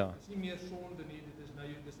 Ja. Dit is nie meer sonde nie, dit is nou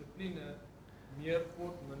jou dissipline, meer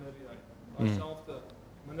God, minder jy. Dieselfde,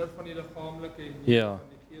 minder van die liggaamlike en meer Ja. van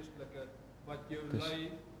die geestelike, wat jou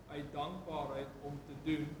lei uit dankbaarheid om te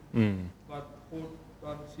doen, wat God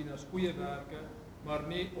dan sien as goeie werke, maar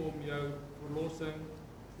nie om jou verlossing,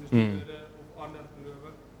 soos die Jode of ander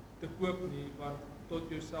gelowe, te koop nie, want tot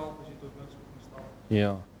jouself is jy tot niks in staat.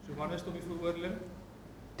 Ja. So wanneer is dit om die veroordeling?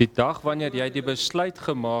 Die dag wanneer jy die besluit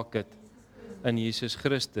gemaak het in Jesus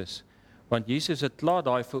Christus, want Jesus het klaar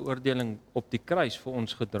daai veroordeling op die kruis vir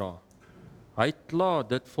ons gedra. Hy het klaar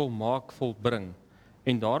dit volmaak volbring.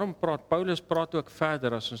 En daarom Paulus praat ook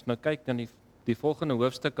verder, as ons nou kyk na die volgende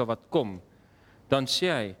hoofstukke wat kom, dan sê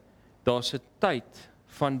hy, daar's 'n tyd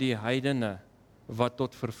van die heidene wat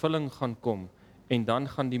tot vervulling gaan kom, en dan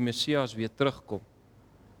gaan die Messias weer terugkom.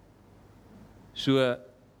 So,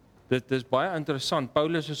 dit is baie interessant,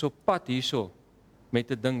 Paulus is op pad hierso,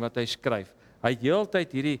 met 'n ding wat hy skryf. Hy het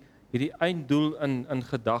heeltyd hierdie einddoel in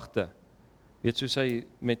gedagte. Weet, soos hy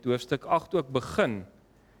met hoofstuk 8 ook begin,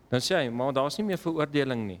 dan sê hy, maar daar's nie meer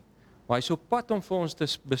veroordeling nie. Maar hy is op pad om vir ons te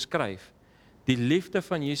beskryf. Die liefde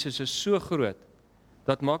van Jesus is so groot,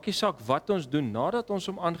 dat maak nie saak wat ons doen, nadat ons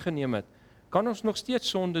hom aangeneem het, kan ons nog steeds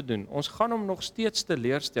sonde doen. Ons gaan hom nog steeds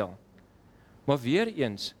teleurstel. Maar weer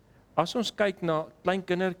eens, as ons kyk na klein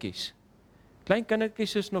kindertjies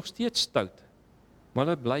is nog steeds stout, maar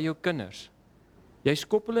hulle bly jou kinders. Jy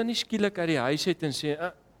skop hulle nie skielik uit die huis uit en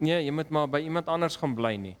sê, nee, jy moet maar by iemand anders gaan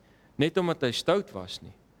bly nie, net omdat hy stout was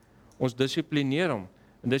nie. Ons dissiplineer hom,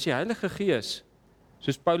 en dis die Heilige Gees,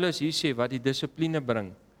 soos Paulus hier sê, wat die dissipline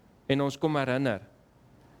bring, en ons kom herinner,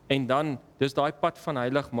 en dan, dis daai pad van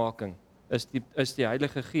heiligmaking, is die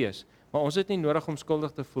Heilige Gees, maar ons het nie nodig om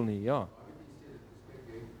skuldig te voel nie, ja.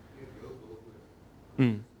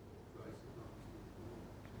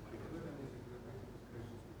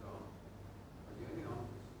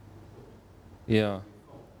 Ja.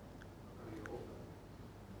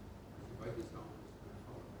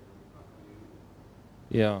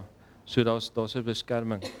 Ja, so daar's 'n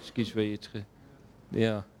beskerming. Ekskuus vir iets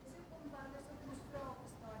ja. Dis ook om wanneer ons ons vra op 'n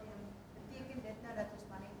stadium, beteken dit nou dat ons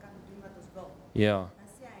maar net kan doen wat ons wil. Ja.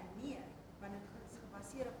 Dan sê hy nee, want dit is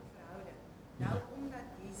gebaseer op 'n verhouding. Nou omdat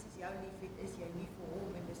Jesus jou liefhet, is jy nie vir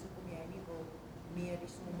hom en dis hoekom jy nie wil meer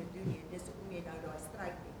die sonde doen nie. Dis hoekom jy nou daar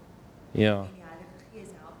stryd het. Ja. En die Heilige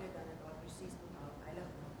Gees help jou dan in daai proses tot heilig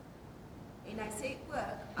maak. En hy sê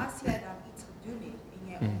ook, as jy dan iets gedoen het en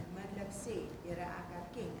jy onmiddellik sê, Here, ek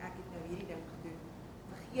erken, ek het nou hierdie ding gedoen,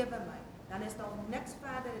 vergewe my, dan is daar niks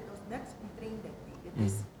verder, dit is niks omtrent dit nie. Dit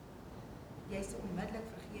is, jy is onmiddellik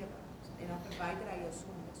vergewe, en dan verwyder hy jou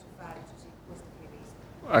sonde, so ver soos die ooste van die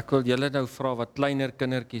weste. Ek wil julle nou vra wat kleiner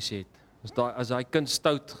kindertjies het. As daai kind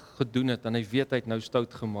stout gedoen het, en hy weet hy het nou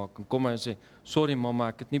stout gemaak, en kom hy en sê, sorry mamma,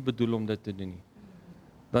 ek het nie bedoel om dit te doen nie.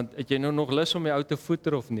 Dan het jy nou nog lus om die ou te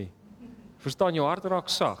voeter of nie? Verstaan, jou hart raak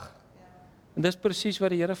sag. En dis presies wat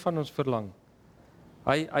die Here van ons verlang.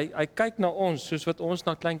 Hy kyk na ons, soos wat ons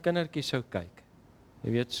na klein kindertjies sou kyk.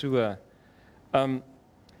 Jy weet,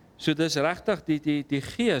 so dis regtig, die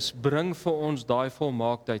Gees bring vir ons daai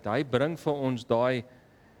volmaaktheid. Hy bring vir ons daai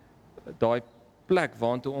plek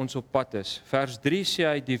waantoe ons op pad is. Vers 3 sê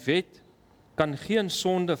hy, die wet kan geen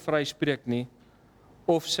sonde vryspreek nie,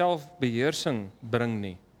 of selfbeheersing bring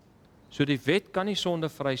nie. So die wet kan nie sonde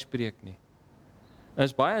vryspreek nie. En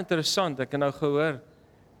is baie interessant, ek het nou gehoor,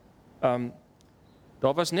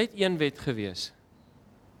 daar was net een wet gewees,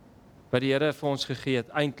 wat die Here vir ons gegee het,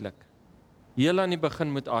 eintlik. Heel aan die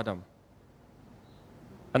begin met Adam.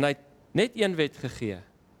 En hy het net een wet gegee.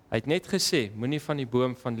 Hy het net gesê, moenie van die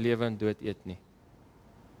boom van lewe en dood eet nie.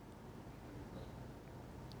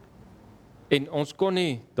 En ons kon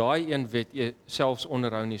nie daai een wet selfs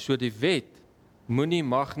onderhou nie. So die wet, moenie,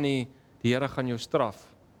 mag nie, die Here gaan jou straf.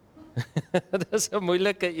 Dis 'n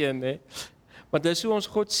moeilike een, hè. Maar dis hoe ons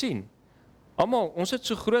God sien. Almal, ons het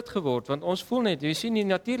so groot geword, want ons voel net, jy sien die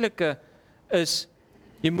natuurlike is,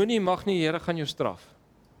 jy moenie, mag nie, die Here gaan jou straf.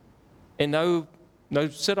 En nou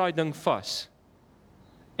sit daai ding vas.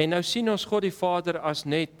 En nou sien ons God die Vader as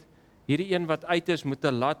net, hierdie een wat uit is, moet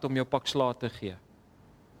 'n lat om jou pak slaag te gee.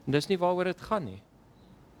 En dis nie waaroor dit gaan nie.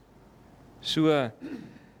 So,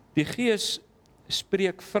 die Gees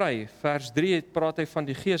spreek vry. Vers 3 praat hy van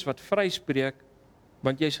die Gees wat vry spreek,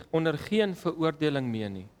 want jy is onder geen veroordeling meer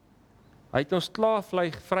nie. Hy het ons klaar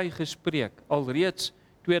vry gespreek, alreeds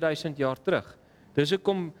 2000 jaar terug. Dis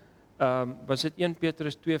hoekom, was dit 1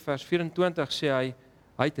 Petrus 2 vers 24, sê hy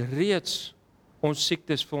het reeds ons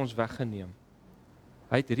siektes vir ons weggeneem.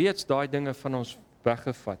 Hy het reeds daai dinge van ons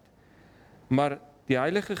weggevat. Maar die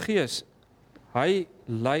Heilige Gees, hy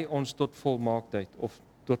lei ons tot volmaaktheid, of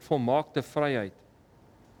tot volmaakte vryheid.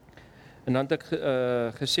 En dan het ek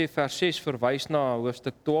gesê vers 6 verwys na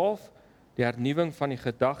hoofstuk 12, die hernuwing van die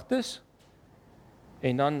gedagtes.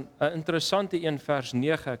 En dan 'n interessante een vers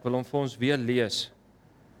 9, ek wil hom vir ons weer lees.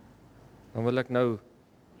 Dan wil ek nou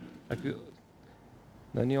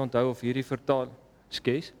nie onthou of hierdie vertaal,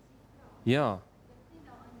 skes? Ja.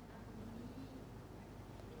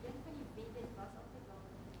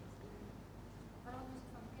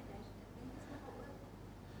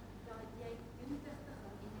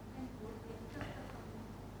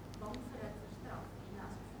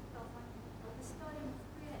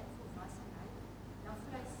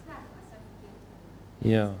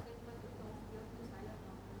 Ja.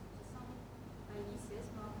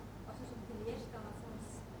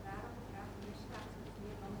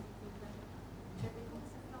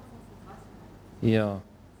 Ja.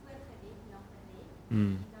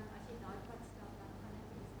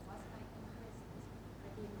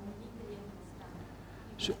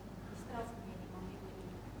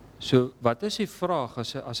 So wat is die vraag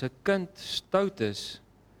as 'n kind stout is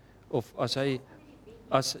of as hy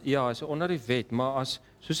as onder die wet, maar as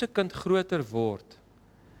soos 'n kind groter word,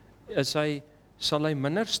 sal hy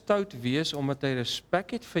minder stout wees omdat hy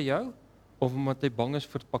respek het vir jou of omdat hy bang is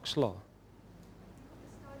vir pak sla?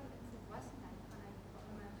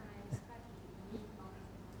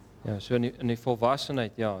 Ja, so in die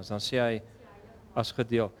volwassenheid, dan sê hy as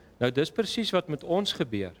gedeel. Nou dis presies wat met ons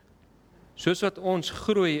gebeur. Soos wat ons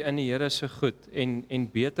groei in die Here se goed en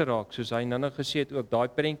beter raak, soos hy nou gesê het ook, daai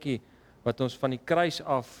prentjie wat ons van die kruis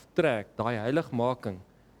af trek, daai heiligmaking,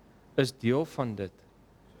 is deel van dit.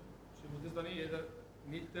 So moet ons dan nie eerder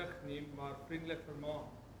nie tig nie, maar vriendelik vermaan.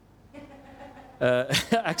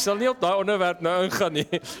 Ek sal nie op daai onderwerp nou ingaan nie.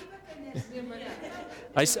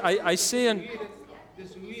 Hy sê in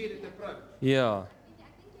Dis hoe jy dit approach. ja.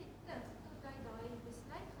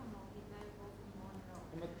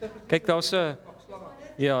 Kyk, daar's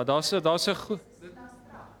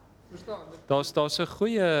 'n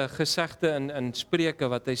goeie gesegde in Spreuke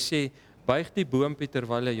wat hy sê, buig die boompie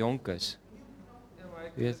terwyl hy jonk is. Ja, maar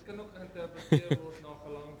dit kan ook geïnterpreteer word na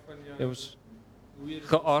gelang van jou hoe jy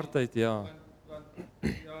geaardheid, want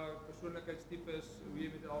persoonlikheidstipes, hoe jy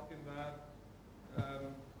met elkeen werk,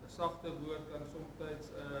 'n sagte woord kan soms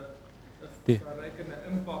 'n verrykende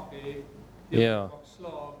impak hê. Ja. Pak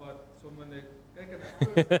sla wat sommer net kyk en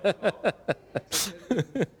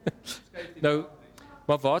Nou,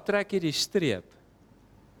 maar waar trek jy die streep?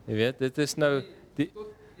 Jy weet, dit is nou jy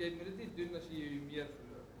moet dit nie doen as jy meer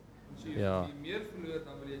verloor. As jy meer verloor,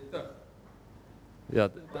 dan wil jy tig. Ja,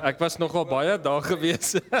 ek was nogal baie daar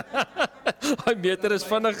gewees. Hy meter is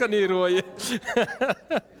vinnig in die rooi.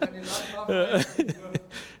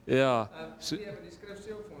 Ja. Die skrif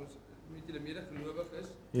sê ook vir ons, moet julle medegelowig is,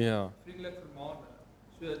 Ja. vriendelik vermaan.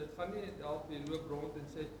 So dit gaan nie help jy loop rond en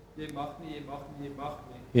sê jy mag nie.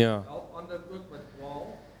 Ja. Help ander ook wat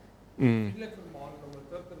dwaal. Mm. Vriendelik vermaan om 'n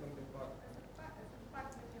terug te bring in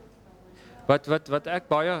pad. Wat ek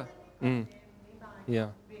baie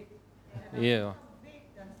Ja. Ja.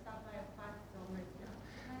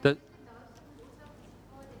 Dat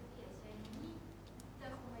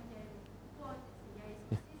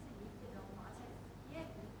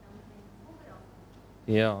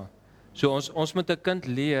Ja. So ons moet 'n kind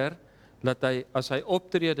leer dat hy as hy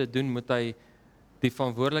optrede doen, moet hy die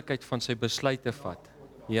verantwoordelikheid van sy besluite vat.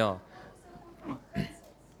 Ja.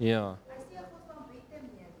 Ja.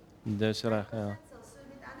 Dis reg, ja. So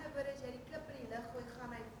met ander woorde, as jy die klip in die lug gooi,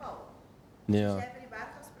 gaan hy val. Ja. As jy van die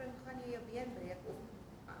berg af spring, gaan jy jou been breek of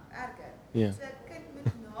erger. Ja. So 'n kind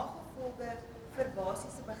moet nagevolge vir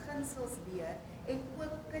basiese beginsels leer en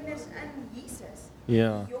ook kinders in Jesus.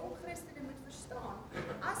 Ja. Die jong Christene moet verstaan,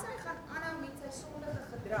 as hy gaan aanhou met sy sondige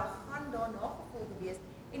gedrag, gaan daar nagevolge wees.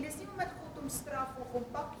 En dis nie omdat God hom straf of hom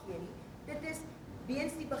pak gee nie. Dit is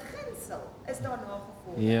weens die beginsel is daar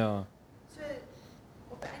nagevolge. Ja. So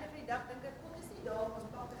op die einde van die dag dink ek God is nie daar om ons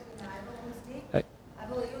pak te gee nie. Hy wil ons net hy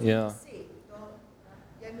wil hê ons moet sê,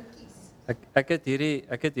 jy moet kies. Ek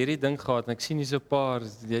het hierdie ding gehad en ek sien hier's 'n paar,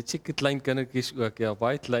 jy het seker klein kindertjies ook, ja,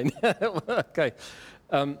 baie klein. Okay.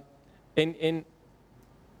 En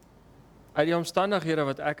uit die omstandighede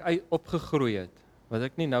wat ek opgegroei het, wat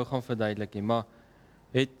ek nie nou gaan verduidelik nie, maar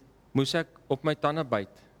moes ek op my tande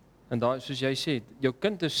byt. En daar, soos jy sê, jou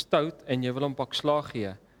kind is stout en jy wil hom pak slaag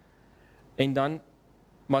gee. En dan,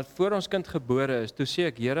 maar voor ons kind gebore is, toe sê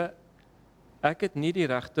ek, Here, ek het nie die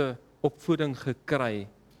regte opvoeding gekry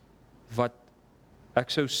wat ek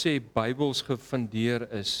sou sê Bybels gefundeer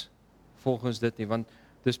is volgens dit nie, want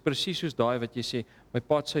dis presies soos daai wat jy sê, my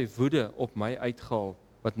pa het sy woede op my uitgehaal,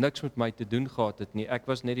 wat niks met my te doen gehad het nie, ek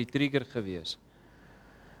was net die trigger gewees.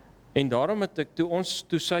 En daarom het ek,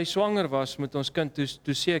 toe sy swanger was met ons kind,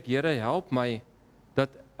 toe sê ek, Here, help my, dat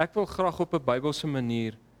ek wil graag op 'n Bybelse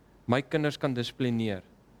manier my kinders kan dissiplineer.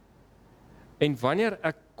 En wanneer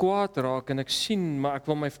ek kwaad raak en ek sien, maar ek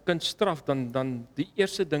wil my kind straf, dan die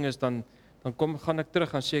eerste ding is, dan gaan ek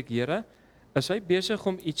terug en sê ek, Here, is hy besig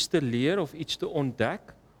om iets te leer of iets te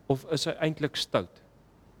ontdek, of is hy eintlik stout?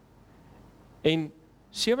 En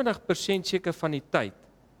 70% seker van die tyd,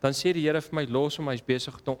 dan sê die Here vir my, los hom, hy is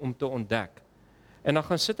besig om te ontdek. En dan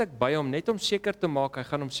gaan sit ek by hom, net om seker te maak, hy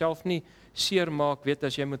gaan homself nie seer maak, weet,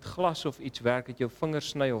 as jy met glas of iets werk, het jou vingers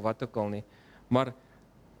sny of wat ook al nie, maar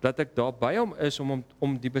dat ek daar by hom is,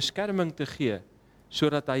 om die beskerming te gee,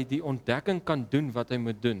 sodat hy die ontdekking kan doen wat hy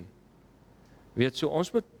moet doen. Weet, so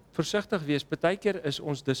ons moet versigtig wees, partykeer is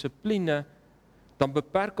ons dissipline, dan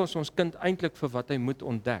beperk ons kind eintlik vir wat hy moet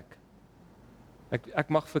ontdek. Ek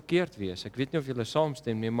mag verkeerd wees, ek weet nie of julle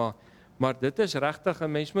saamstem nie, maar dit is regtig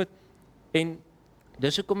 'n mens moet, en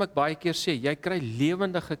dis hoekom ek baie keer sê, jy kry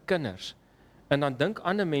lewendige kinders, en dan dink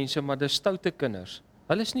ander mense, maar dis stoute kinders.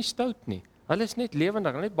 Hulle is nie stout nie, hulle is net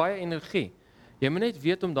lewendig, hulle het baie energie. Jy moet net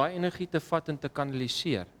weet om daai energie te vat en te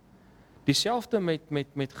kanaliseer. Dieselfde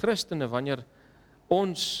met Christene, wanneer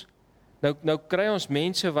ons, nou kry ons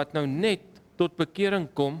mense wat nou net tot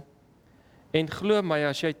bekering kom, en glo my,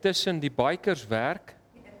 as jy tussen die bikers werk,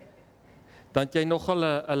 dan het jy nogal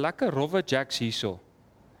 'n lekker rowwe jacks hierso.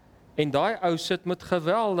 En daai ou sit met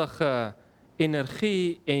geweldige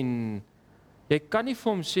energie, en jy kan nie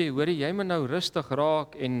vir hom sê, hoorie, jy moet nou rustig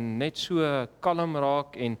raak, en net so kalm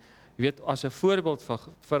raak, en weet, as 'n voorbeeld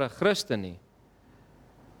vir 'n Christen nie.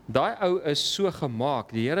 Daai ou is so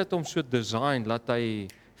gemaak, die Here het hom so design, dat hy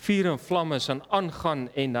vuur en vlam is, en aangaan,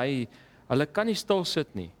 en hulle kan nie stil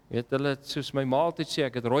sit nie. Weet, hulle, soos my ma altyd sê,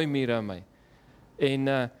 ek het rooi mure in my.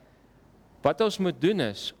 En wat ons moet doen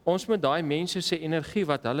is, ons moet daai mense se energie,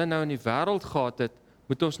 wat hulle nou in die wêreld gehad het,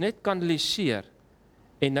 moet ons net kanaliseer,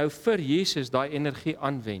 en nou vir Jesus daai energie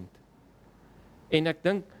aanwend. En ek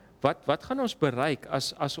dink, wat gaan ons bereik,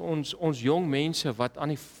 as ons jong mense, wat aan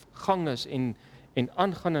die gang is, en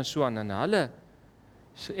aangaan en so aan, en hulle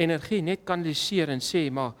energie net kanaliseer, en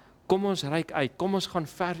sê, maar kom ons reik uit, kom ons gaan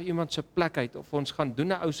ver iemand se plek uit, of ons gaan doen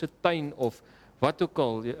 'n ou se tuin, of wat ook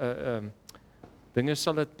al, dinge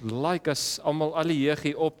sal dit like as almal al die jeug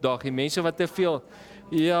hier opdaag, die mense wat te veel,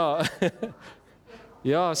 ja,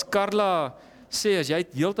 ja, as Carla sê, as jy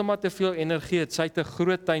het heeltemal te veel energie het, sy het 'n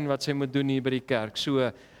groot tuin wat sy moet doen hier by die kerk, so,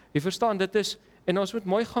 jy verstaan, dit is, en ons moet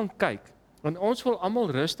mooi gaan kyk, en ons wil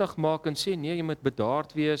almal rustig maak, en sê, nee, jy moet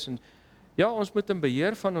bedaard wees, en ja, ons moet in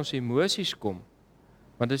beheer van ons emosies kom,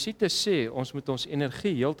 want dit is nie te sê, ons moet ons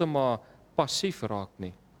energie heeltemal passief raak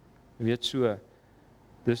nie. Jy weet so,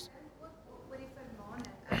 dus Oor die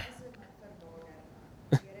vermaning, ek is ook met vermaning.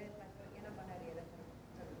 Die Here het my vir een of ander rede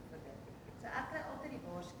vir dit. So ek kry altyd die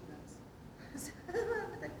waarskuwings. So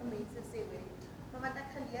wat ek vir mense sê, maar wat ek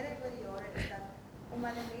geleer het oor die jare is dat, om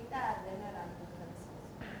hulle net te herinner aan beginsels,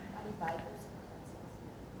 aan die Bybelse beginsels.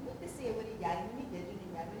 Nie te sê, hoor, jy moet nie dit doen,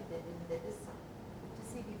 en jy moet nie dit doen, dit is, te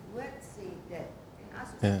sê, die woord sê dit, en as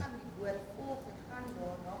ons gaan die woord volg, dit gaan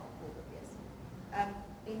daarna gevolg wees.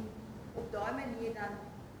 En op daai manier dan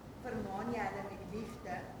vermaan jy hulle met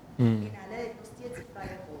liefde, en hulle het nog steeds die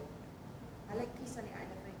vrye wil. Hulle kies aan die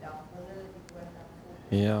einde van die dag, wil hulle die woord dan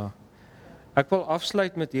volg. ja, ek wil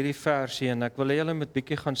afsluit met hierdie versie, en ek wil hê julle moet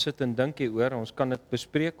bietjie gaan sit en dink hieroor, ons kan dit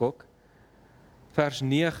bespreek ook, vers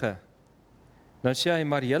 9, dan sê hy,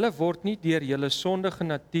 maar julle word nie deur julle sondige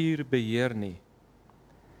natuur beheer nie.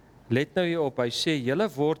 Let nou hier op, hy sê, julle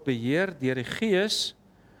word beheer deur die Gees,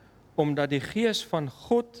 omdat die Gees van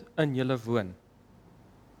God in julle woon.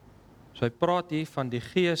 So hy praat hier van die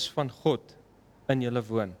Gees van God in julle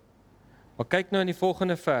woon. Maar kyk nou in die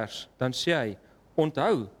volgende vers, dan sê hy,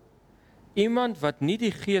 onthou, iemand wat nie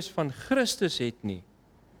die Gees van Christus het nie,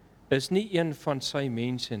 is nie een van sy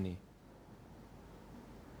mense nie.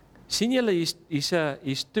 Sien julle,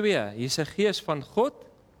 hier's twee, hier's 'n Gees van God,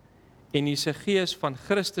 en hier's 'n Gees van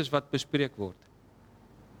Christus wat bespreek word.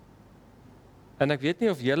 En ek weet nie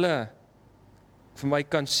of julle vir my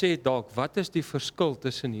kan sê dalk, wat is die verskil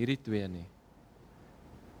tussen hierdie twee nie?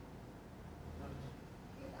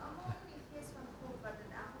 En almal in die Gees van God, wat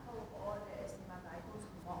in elk geval op aarde is, en wat hy het ons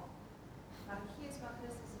gemaak. Maar die Gees van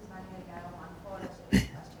Christus is wanneer jy hom aanvaar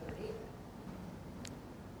as jou redder.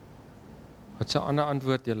 Wat is 'n ander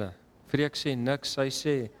antwoord julle? Vreek sê niks, sy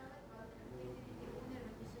sê,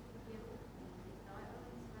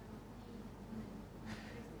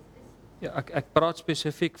 ja, ek praat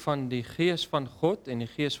spesifiek van die Gees van God en die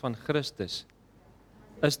Gees van Christus.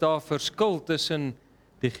 Is daar 'n verskil tussen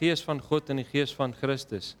die Gees van God en die Gees van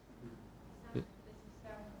Christus?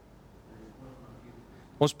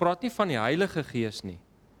 Ons praat nie van die Heilige Gees nie.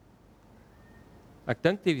 Ek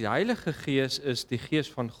dink die Heilige Gees is die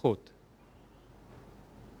Gees van God.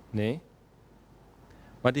 Nee?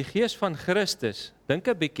 Maar die Gees van Christus, dink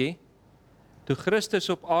 'n bietjie, toe Christus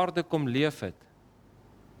op aarde kom leef het.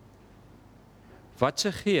 Wat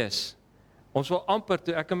se gees? Ons wil amper,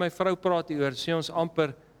 toe ek en my vrou praat hieroor, sê ons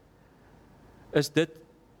amper, is dit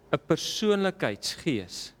 'n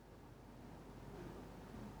persoonlikheidsgees.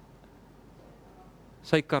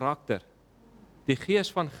 Sy karakter. Die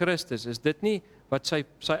Gees van Christus, is dit nie wat sy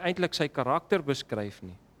eintlik sy karakter beskryf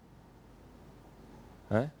nie.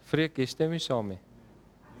 Freek, jy stem nie saam mee?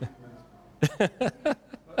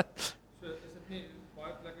 So is dit nie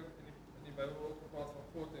baie plekke in die Bybel ook gepraat van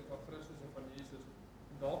God en van Christus en van Jesus.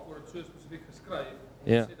 En daar word dit so spesifiek geskryf, om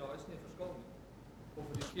te sê daar is nie 'n verskil nie. Of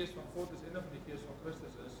die Gees van God is en of die Gees van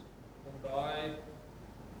Christus is, om daai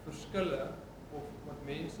verskille, of wat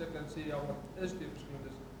mense kan sê, ja, wat is die verskil,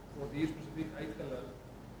 is, word hier spesifiek uitgelig,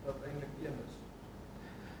 dat eintlik een is.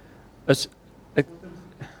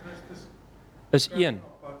 Is een.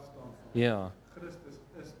 Ja. Christus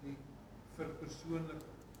is die verpersoonlik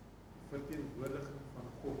verteenwoordiging van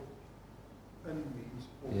God in mens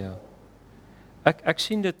op. Ja. Ek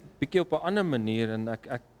sien dit bietjie op 'n ander manier en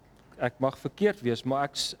ek mag verkeerd wees, maar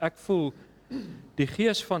ek voel die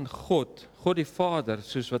Gees van God die Vader,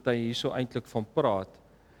 soos wat hy hierso eintlik van praat,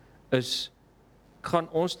 gaan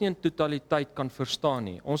ons nie in totaliteit kan verstaan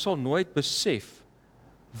nie. Ons sal nooit besef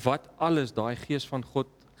wat alles daai Gees van God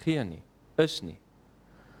gee nie, is nie.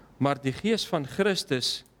 Maar die Gees van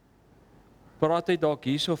Christus, praat hy dalk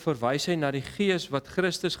hierso, verwys hy na die Gees wat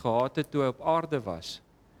Christus gehad het toe hy op aarde was.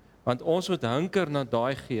 Want ons moet hunker na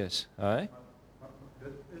daai Gees, hè? Maar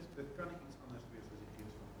dit kan nie iets anders wees as die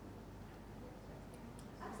Gees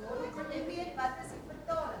van God. Ek wil weet wat is die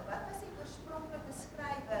vertaling? Wat was die oorspronklike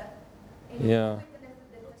skrywe? En Ja. hoe het dit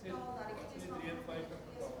vertaal dat die Gees van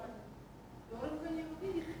God? Daarom kan jy ook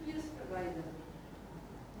nie die Gees verwyder nie.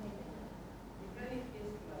 Jy kan nie die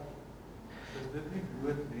Gees verwyder. Is dit nie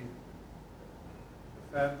bloot net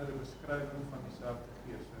 'n verdere beskrywing van dieselfde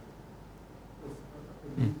Gees? Of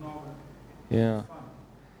 'n opname Ja. van?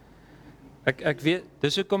 Ek weet,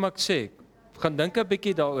 dis hoekom ek sê, gaan dink 'n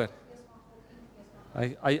bietjie daaroor.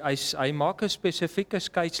 Hy maak 'n spesifieke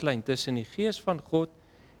skeidslyn tussen die Gees van God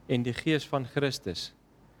en die Gees van Christus.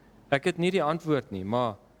 Ek het nie die antwoord nie,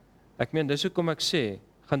 maar ek meen dis hoekom ek sê,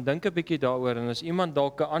 gaan dink 'n bietjie daaroor en as iemand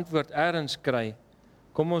dalk 'n antwoord eers kry,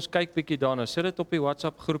 kom ons kyk bietjie daarna, sit dit op die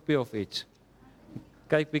WhatsApp groepie of iets.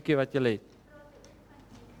 Kyk bietjie wat jy het.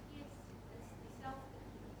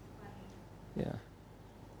 Ja.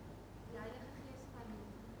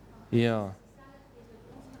 Ja.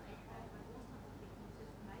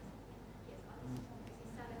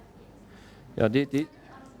 Ja,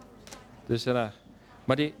 dis reg.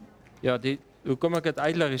 Maar hoekom ek dit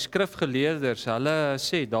uitlig, die skrifgeleerders, hulle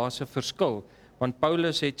sê daar's 'n verskil, want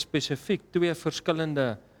Paulus het spesifiek 2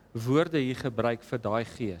 verskillende woorde hier gebruik vir daai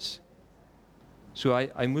Gees. So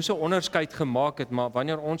hy moes 'n onderskeid gemaak het, maar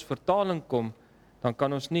wanneer ons vertaling kom, dan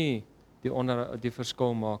kan ons nie die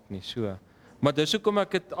verskil maak nie, so. Maar dis hoekom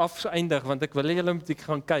ek dit afeindig, want ek wil hê julle moet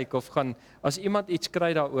gaan kyk of as iemand iets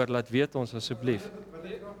kry daaroor, laat weet ons asseblief.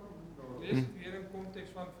 Lees dit weer in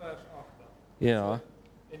konteks van vers 8. Ja.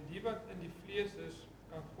 En die wat in die vlees is,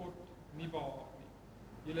 kan God nie behaag nie.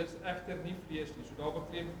 Julle is egter nie vlees nie, so daar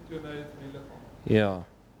beklemtoon hy dit vir die liggaam. Ja.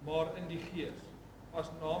 Maar in die Gees,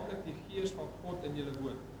 as naamlik die Gees van God in julle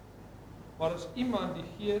woon. Maar as iemand die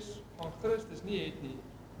Gees van Christus nie het nie,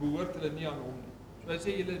 behoort hulle nie aan hom nie. So hy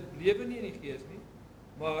sê julle lewe nie in die Gees nie,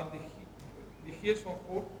 maar die Gees van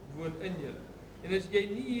God woon in julle. En as jy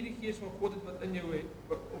nie hierdie Gees van God het wat in jou het,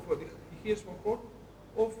 of die Gees van God,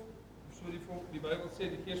 of so die Bybel sê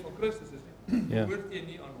die Gees van Christus is nie, behoort jy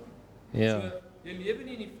nie aan hom. Ja. So jy lewe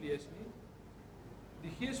nie in die vlees nie.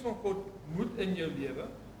 Die Gees van God moet in jou lewe.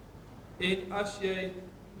 En as jy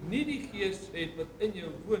nie die Gees het wat in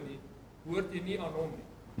jou woon nie, behoort jy nie aan hom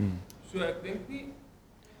nie. So ek dink nie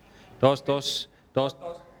Daar's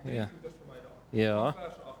ja. Vir my daar. Ja.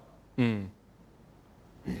 Vers 8.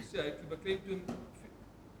 Hy sê hy beklemtoon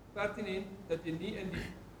pertinent dat jy nie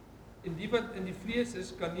in die wat in die vlees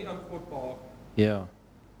is, kan nie aan God behaag nie. Ja.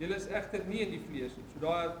 Julle is egter nie in die vlees nie. So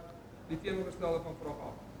daar die teenoorgestelde van vraag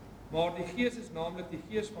 8. Maar die Gees is naamlik die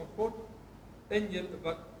Gees van God in julle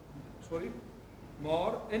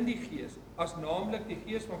maar in die Gees, as naamlik die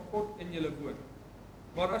Gees van God in julle woon.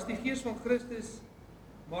 Maar as die Gees van Christus,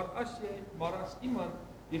 maar as iemand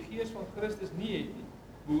die Gees van Christus nie het nie,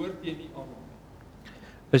 behoort jy nie aan hom nie.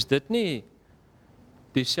 Is dit nie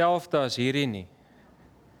dieselfde as hierdie nie?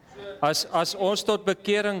 As ons tot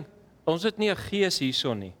bekering ons het nie 'n gees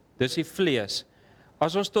hierson nie. Dis die vlees.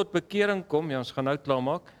 As ons tot bekering kom, ja, ons gaan nou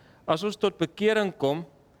klaarmaak. As ons tot bekering kom,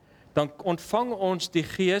 dan ontvang ons die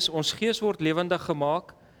gees, ons gees word lewendig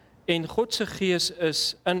gemaak en God se gees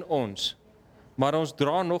is in ons. Maar ons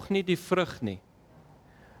dra nog nie die vrug nie.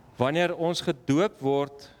 Wanneer ons gedoop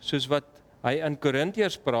word, soos wat hy in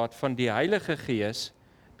Korintiërs praat van die Heilige Gees,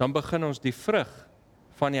 dan begin ons die vrug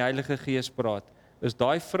van die Heilige Gees praat. Is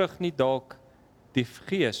daai vrug nie dalk die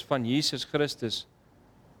Gees van Jesus Christus?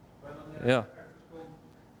 Ja.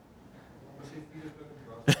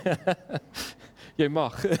 Jy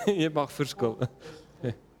mag verskil.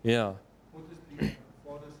 Ja. God is die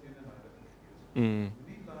Vader, Seun en Heilige Gees.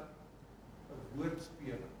 Nie laat 'n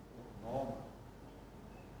woordspeling of name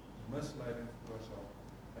misleiding veroorsaak.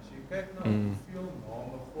 As jy kyk na hoeveel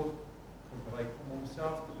name God gebruik om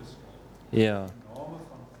homself te beskryf. Ja. Die name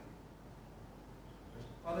van God. Dis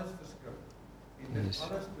alles verskillend. En dit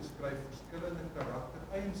alles beskryf verskillende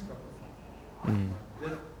karaktereienskappe van God. Maar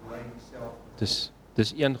dit bly dieselfde.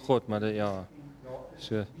 Dis een God, maar dit, ja.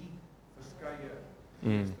 So. Nie verskeie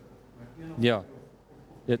Ja.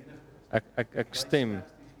 Ek stem.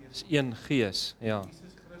 Dis een Gees, ja.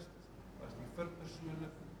 Jesus Christus was die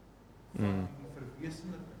verpersoonliking van die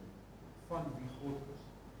verwesenliking van wie God is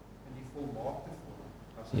in die volmaakte vorm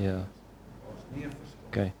as Ja. Daar's nie 'n verskil.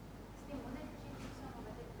 Okay.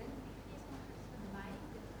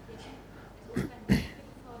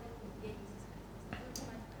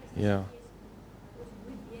 Ja.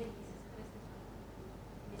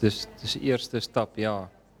 Dis die eerste stap, ja.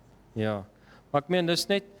 Ja. Maar ek meen dis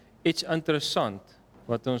net iets interessant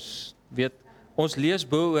wat ons weet. Ons lees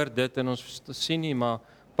bo oor dit en ons sien nie, maar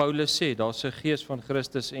Paulus sê daar's 'n gees van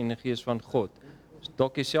Christus en 'n gees van God. Dis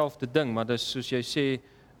dalk dieselfde ding, maar dis soos jy sê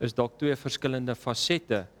is dalk twee verskillende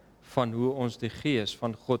fasette van hoe ons die gees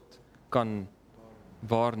van God kan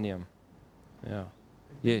waarneem. Ja.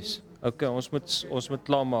 Yes. Okay, ons moet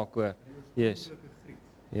klaarmaak hoor. Yes.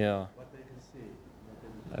 Ja.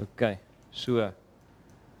 Okay. So.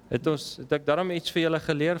 Het ek daarom iets vir julle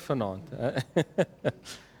geleer vanaand?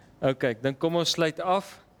 Okay, ek dink kom ons sluit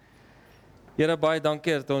af. Here, baie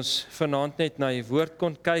dankie dat ons vanaand net na die woord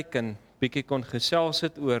kon kyk en bietjie kon gesels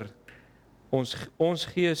het oor ons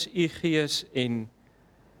gees, u gees en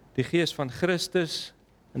die gees van Christus.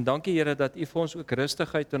 En dankie Here dat u vir ons ook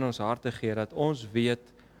rustigheid in ons harte gee, dat ons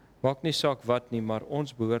weet, maak nie saak wat nie, maar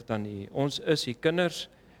ons behoort aan u. Ons is u kinders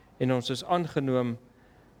en ons is aangenoom,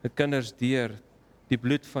 die kinders deur die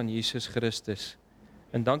bloed van Jesus Christus.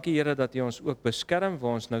 En dankie Here dat u ons ook beskerm,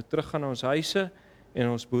 waar ons nou terug gaan na ons huise en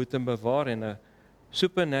ons behoed en bewaar en 'n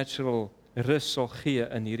supernatural rus sal gee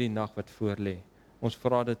in hierdie nag wat voorlê. Ons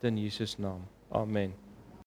vra dit in Jesus naam. Amen.